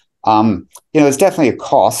 $2,000. It's definitely a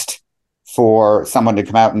cost for someone to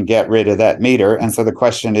come out and get rid of that meter. And so the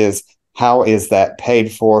question is, how is that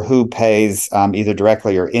paid for? Who pays, either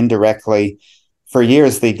directly or indirectly? For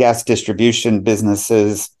years, the gas distribution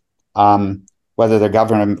businesses, whether they're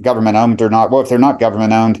government-owned or not, well, if they're not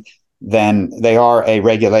government-owned, then they are a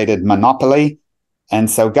regulated monopoly. And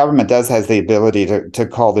so government does have the ability to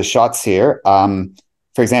call the shots here. For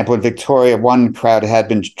example, in Victoria, one crowd had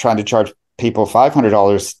been trying to charge people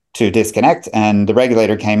 $500 to disconnect, and the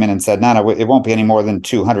regulator came in and said, no, it won't be any more than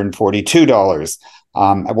 $242.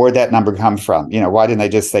 Where'd that number come from? Why didn't they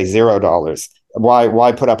just say $0?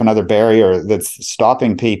 Why put up another barrier that's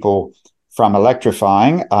stopping people from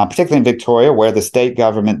electrifying, particularly in Victoria, where the state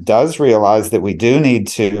government does realize that we do need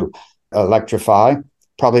to electrify.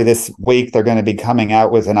 Probably this week, they're going to be coming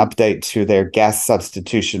out with an update to their gas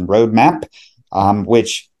substitution roadmap,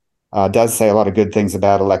 which does say a lot of good things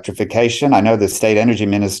about electrification. I know the state energy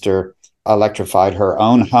minister electrified her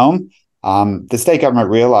own home. The state government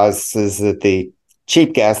realizes that the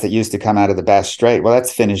cheap gas that used to come out of the Bass Strait, well,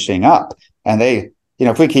 that's finishing up. And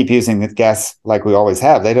if we keep using the gas like we always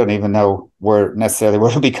have, they don't even know where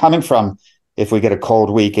it'll be coming from if we get a cold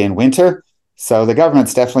week in winter. So the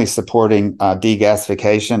government's definitely supporting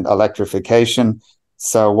degasification, electrification.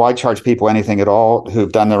 So why charge people anything at all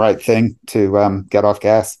who've done the right thing to get off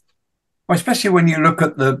gas? Well, especially when you look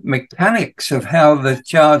at the mechanics of how the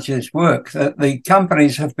charges work, that the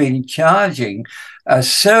companies have been charging a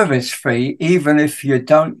service fee even if you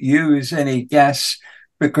don't use any gas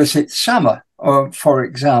because it's summer, or for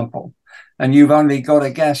example, and you've only got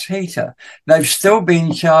a gas heater. They've still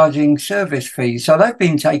been charging service fees. So they've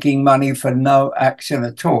been taking money for no action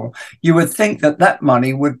at all. You would think that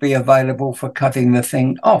money would be available for cutting the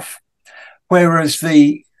thing off. Whereas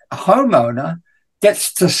the homeowner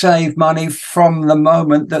gets to save money from the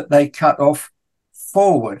moment that they cut off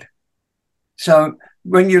forward. So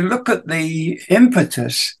when you look at the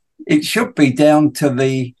impetus, it should be down to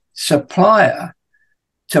the supplier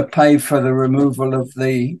to pay for the removal of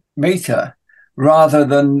the meter rather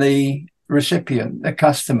than the recipient, the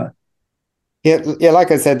customer. Yeah,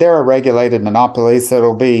 like I said, they're a regulated monopoly, so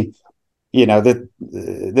it'll be,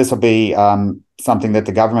 this will be something that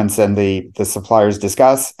the governments and the suppliers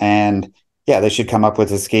discuss, and they should come up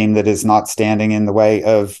with a scheme that is not standing in the way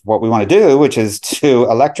of what we want to do, which is to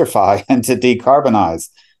electrify and to decarbonize.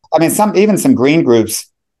 I mean, even some green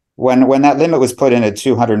groups when that limit was put in at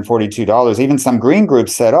 $242, even some green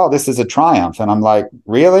groups said, "Oh, this is a triumph." And I'm like,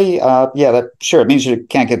 "Really? Yeah, sure. It means you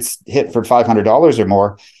can't get hit for $500 or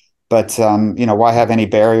more, but why have any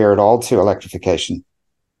barrier at all to electrification?"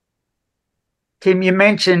 Tim, you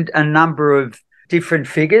mentioned a number of different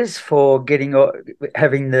figures for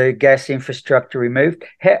having the gas infrastructure removed.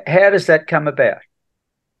 How does that come about?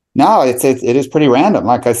 No, it is pretty random.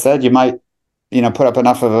 Like I said, you might put up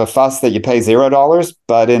enough of a fuss that you pay $0,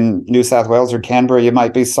 but in New South Wales or Canberra, you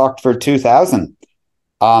might be socked for $2,000.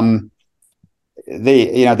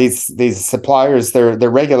 These suppliers, they're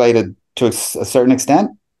regulated to a certain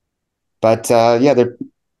extent, but there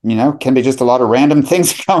can be just a lot of random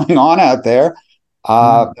things going on out there.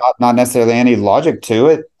 Not necessarily any logic to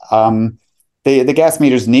it. The gas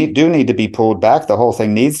meters do need to be pulled back. The whole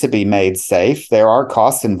thing needs to be made safe. There are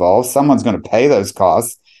costs involved. Someone's going to pay those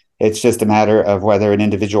costs. It's just a matter of whether an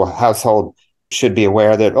individual household should be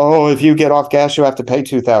aware that, if you get off gas, you have to pay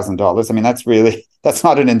 $2,000. I mean, that's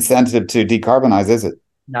not an incentive to decarbonize, is it?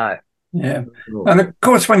 No. Yeah. And of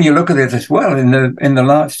course, when you look at it as well, in the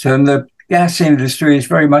last term, the gas industry is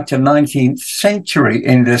very much a 19th century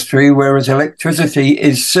industry, whereas electricity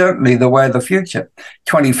is certainly the way of the future,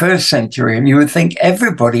 21st century. And you would think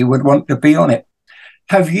everybody would want to be on it.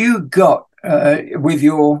 Have you got, with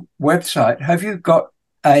your website,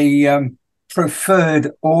 a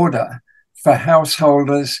preferred order for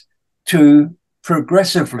householders to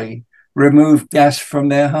progressively remove gas from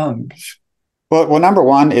their homes? Well, number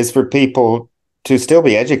one is for people to still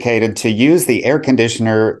be educated to use the air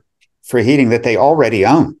conditioner for heating that they already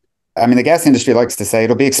own. I mean, the gas industry likes to say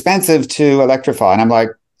it'll be expensive to electrify. And I'm like,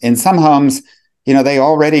 in some homes, they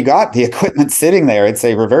already got the equipment sitting there. It's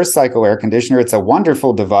a reverse cycle air conditioner. It's a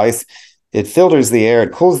wonderful device. It filters the air,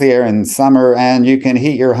 it cools the air in summer, and you can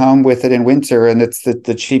heat your home with it in winter, and it's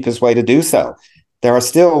the cheapest way to do so. There are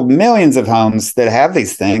still millions of homes that have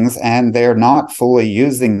these things, and they're not fully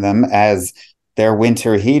using them as their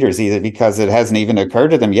winter heaters, either because it hasn't even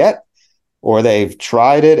occurred to them yet, or they've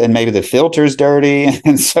tried it and maybe the filter's dirty,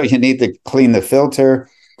 and so you need to clean the filter,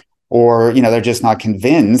 or they're just not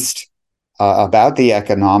convinced about the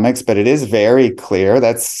economics. But it is very clear.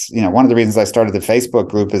 That's one of the reasons I started the Facebook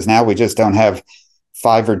group is now we just don't have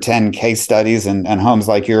 5 or 10 case studies and homes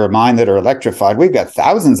like your or mine that are electrified. We've got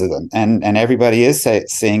thousands of them, and everybody is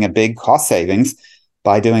seeing a big cost savings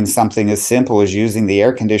by doing something as simple as using the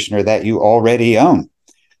air conditioner that you already own.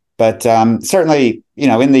 But certainly,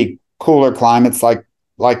 in the cooler climates like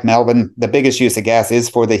Melbourne, the biggest use of gas is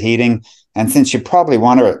for the heating. And since you probably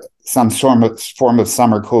want some form of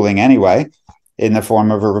summer cooling anyway, in the form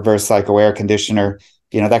of a reverse cycle air conditioner,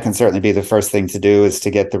 that can certainly be the first thing to do, is to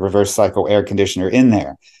get the reverse cycle air conditioner in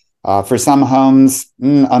there. For some homes,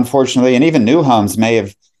 unfortunately, and even new homes may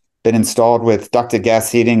have been installed with ducted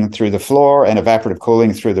gas heating through the floor and evaporative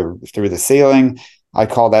cooling through the ceiling. I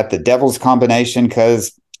call that the devil's combination,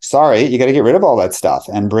 because you got to get rid of all that stuff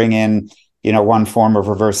and bring in, one form of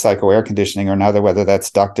reverse cycle air conditioning or another, whether that's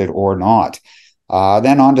ducted or not.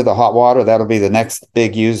 Then onto the hot water. That'll be the next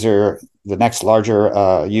big user, the next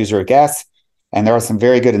larger user of gas. And there are some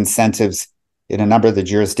very good incentives in a number of the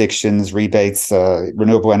jurisdictions, rebates,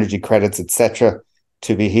 renewable energy credits, etc.,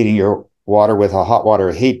 to be heating your water with a hot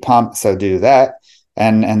water heat pump. So do that.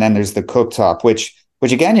 And then there's the cooktop, which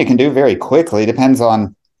again, you can do very quickly. Depends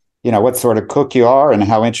on what sort of cook you are and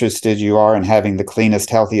how interested you are in having the cleanest,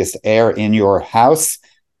 healthiest air in your house.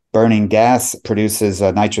 Burning gas produces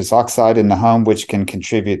nitrous oxide in the home, which can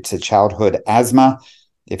contribute to childhood asthma.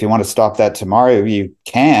 If you want to stop that tomorrow, you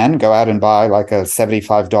can go out and buy like a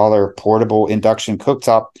 $75 portable induction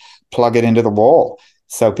cooktop, plug it into the wall.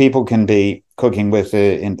 So people can be cooking with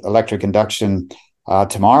electric induction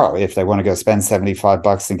tomorrow if they want to go spend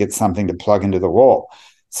 $75 and get something to plug into the wall.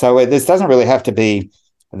 So this doesn't really have to be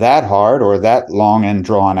that hard or that long and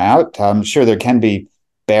drawn out. I'm sure there can be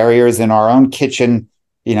barriers in our own kitchen.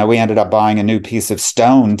 We ended up buying a new piece of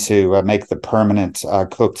stone to make the permanent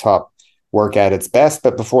cooktop work at its best.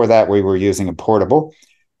 But before that, we were using a portable.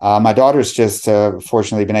 My daughter's just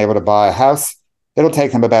fortunately been able to buy a house. It'll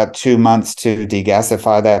take them about 2 months to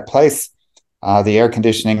degasify that place. The air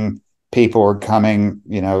conditioning people are coming,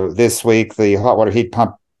 this week. The hot water heat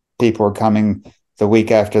pump people are coming the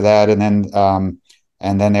week after that. And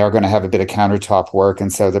then they are going to have a bit of countertop work.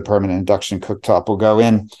 And so the permanent induction cooktop will go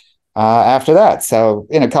in after that. So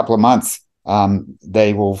in a couple of months,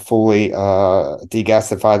 they will fully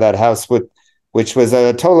degasify that house, which was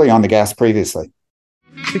totally on the gas previously.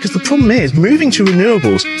 Because the problem is, moving to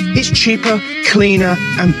renewables, it's cheaper, cleaner,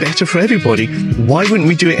 and better for everybody. Why wouldn't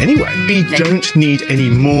we do it anyway? We don't need any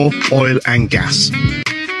more oil and gas.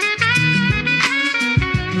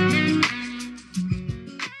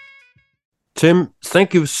 Tim,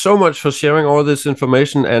 thank you so much for sharing all this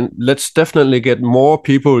information, and let's definitely get more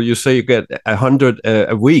people. You say you get 100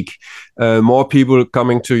 a week, more people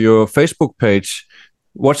coming to your Facebook page.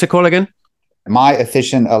 What's it called again? My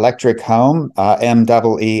Efficient Electric Home,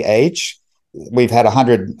 MEEH. We've had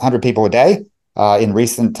 100 people a day in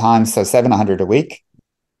recent times, so 700 a week.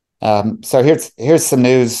 So here's some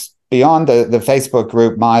news beyond the Facebook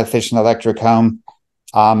group, My Efficient Electric Home.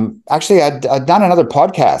 Actually, I'd done another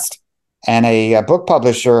podcast, and a book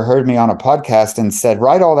publisher heard me on a podcast and said,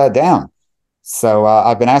 write all that down. So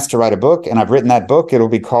I've been asked to write a book, and I've written that book. It'll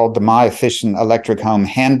be called the My Efficient Electric Home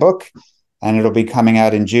Handbook, and it'll be coming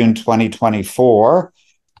out in June 2024,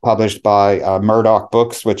 published by Murdoch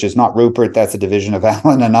Books, which is not Rupert. That's a division of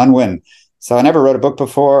Allen and Unwin. So I never wrote a book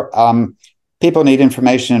before. People need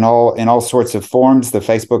information in all sorts of forms. The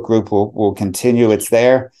Facebook group will continue. It's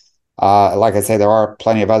there. Like I say, there are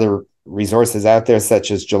plenty of other resources out there, such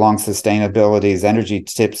as Geelong Sustainability's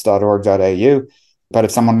energytips.org.au. But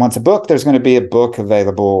if someone wants a book, there's going to be a book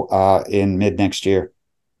available in mid next year.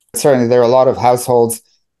 Certainly, there are a lot of households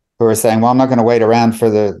who are saying, well, I'm not going to wait around for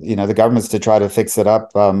the governments to try to fix it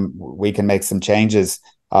up. We can make some changes.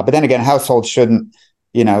 But then again, households shouldn't,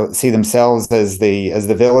 see themselves as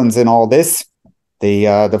the villains in all this.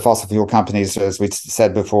 The fossil fuel companies, as we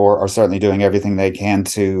said before, are certainly doing everything they can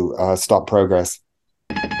to stop progress.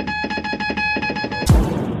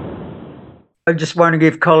 I just wondering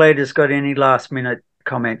if Colette has got any last-minute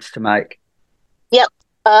comments to make. Yep.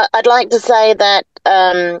 I'd like to say that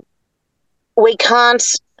we can't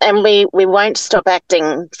and we won't stop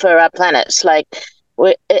acting for our planet.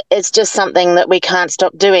 It's just something that we can't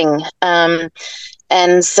stop doing.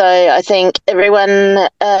 And so I think everyone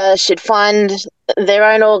should find their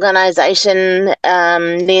own organisation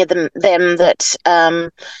near them that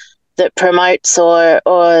promotes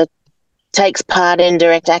or takes part in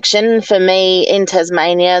direct action. For me, in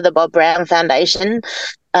Tasmania, the Bob Brown Foundation,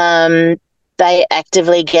 they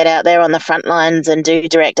actively get out there on the front lines and do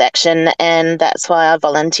direct action, and that's why I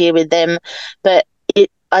volunteer with them. But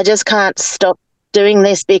I just can't stop doing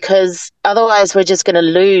this, because otherwise we're just going to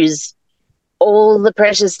lose all the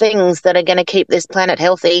precious things that are going to keep this planet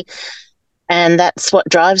healthy, and that's what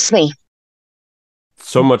drives me.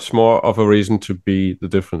 So much more of a reason to be the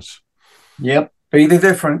difference. Yep, be the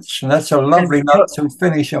difference. And that's a lovely note to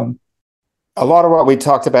finish on. A lot of what we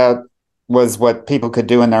talked about was what people could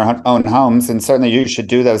do in their own homes, and certainly you should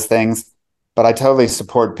do those things. But I totally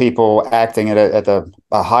support people acting at a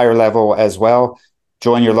higher level as well.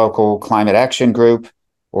 Join your local climate action group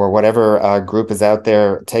or whatever group is out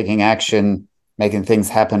there taking action, making things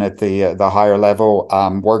happen at the higher level.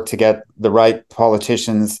 Work to get the right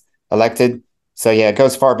politicians elected. So yeah, it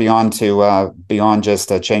goes far beyond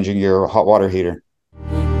just changing your hot water heater.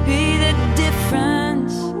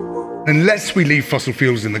 Unless we leave fossil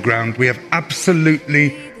fuels in the ground, we have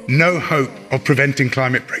absolutely no hope of preventing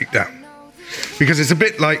climate breakdown. Because it's a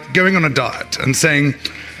bit like going on a diet and saying,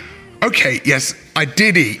 okay, yes, I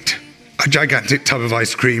did eat a gigantic tub of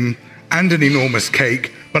ice cream and an enormous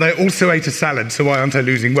cake, but I also ate a salad, so why aren't I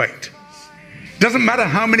losing weight? Doesn't matter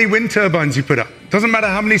how many wind turbines you put up, doesn't matter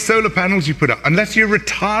how many solar panels you put up, unless you're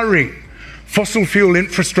retiring fossil fuel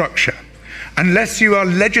infrastructure, unless you are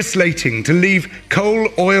legislating to leave coal,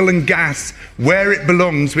 oil and gas where it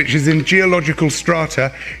belongs, which is in geological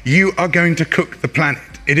strata, you are going to cook the planet.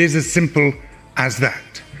 It is as simple as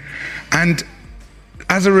that. And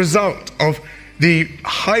as a result of the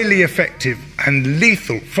highly effective and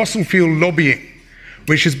lethal fossil fuel lobbying,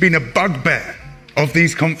 which has been a bugbear of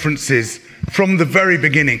these conferences from the very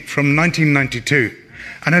beginning, from 1992,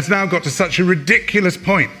 and has now got to such a ridiculous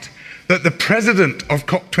point that the president of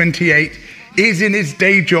COP28 is in his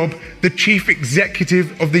day job the chief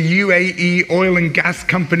executive of the UAE oil and gas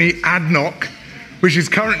company ADNOC, which is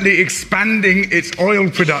currently expanding its oil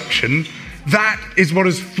production. That is what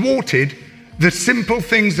has thwarted the simple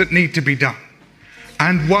things that need to be done.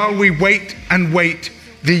 And while we wait and wait,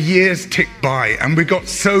 the years tick by, and we've got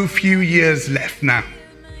so few years left now.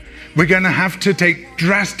 We're going to have to take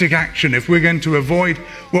drastic action if we're going to avoid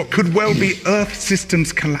what could well be Earth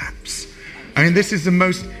systems collapse. I mean, this is the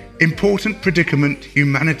most important predicament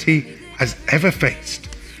humanity has ever faced.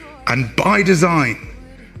 And by design,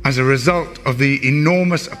 as a result of the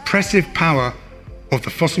enormous oppressive power of the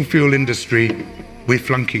fossil fuel industry, we're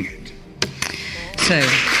flunking it. So,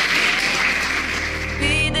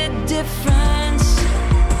 be the difference.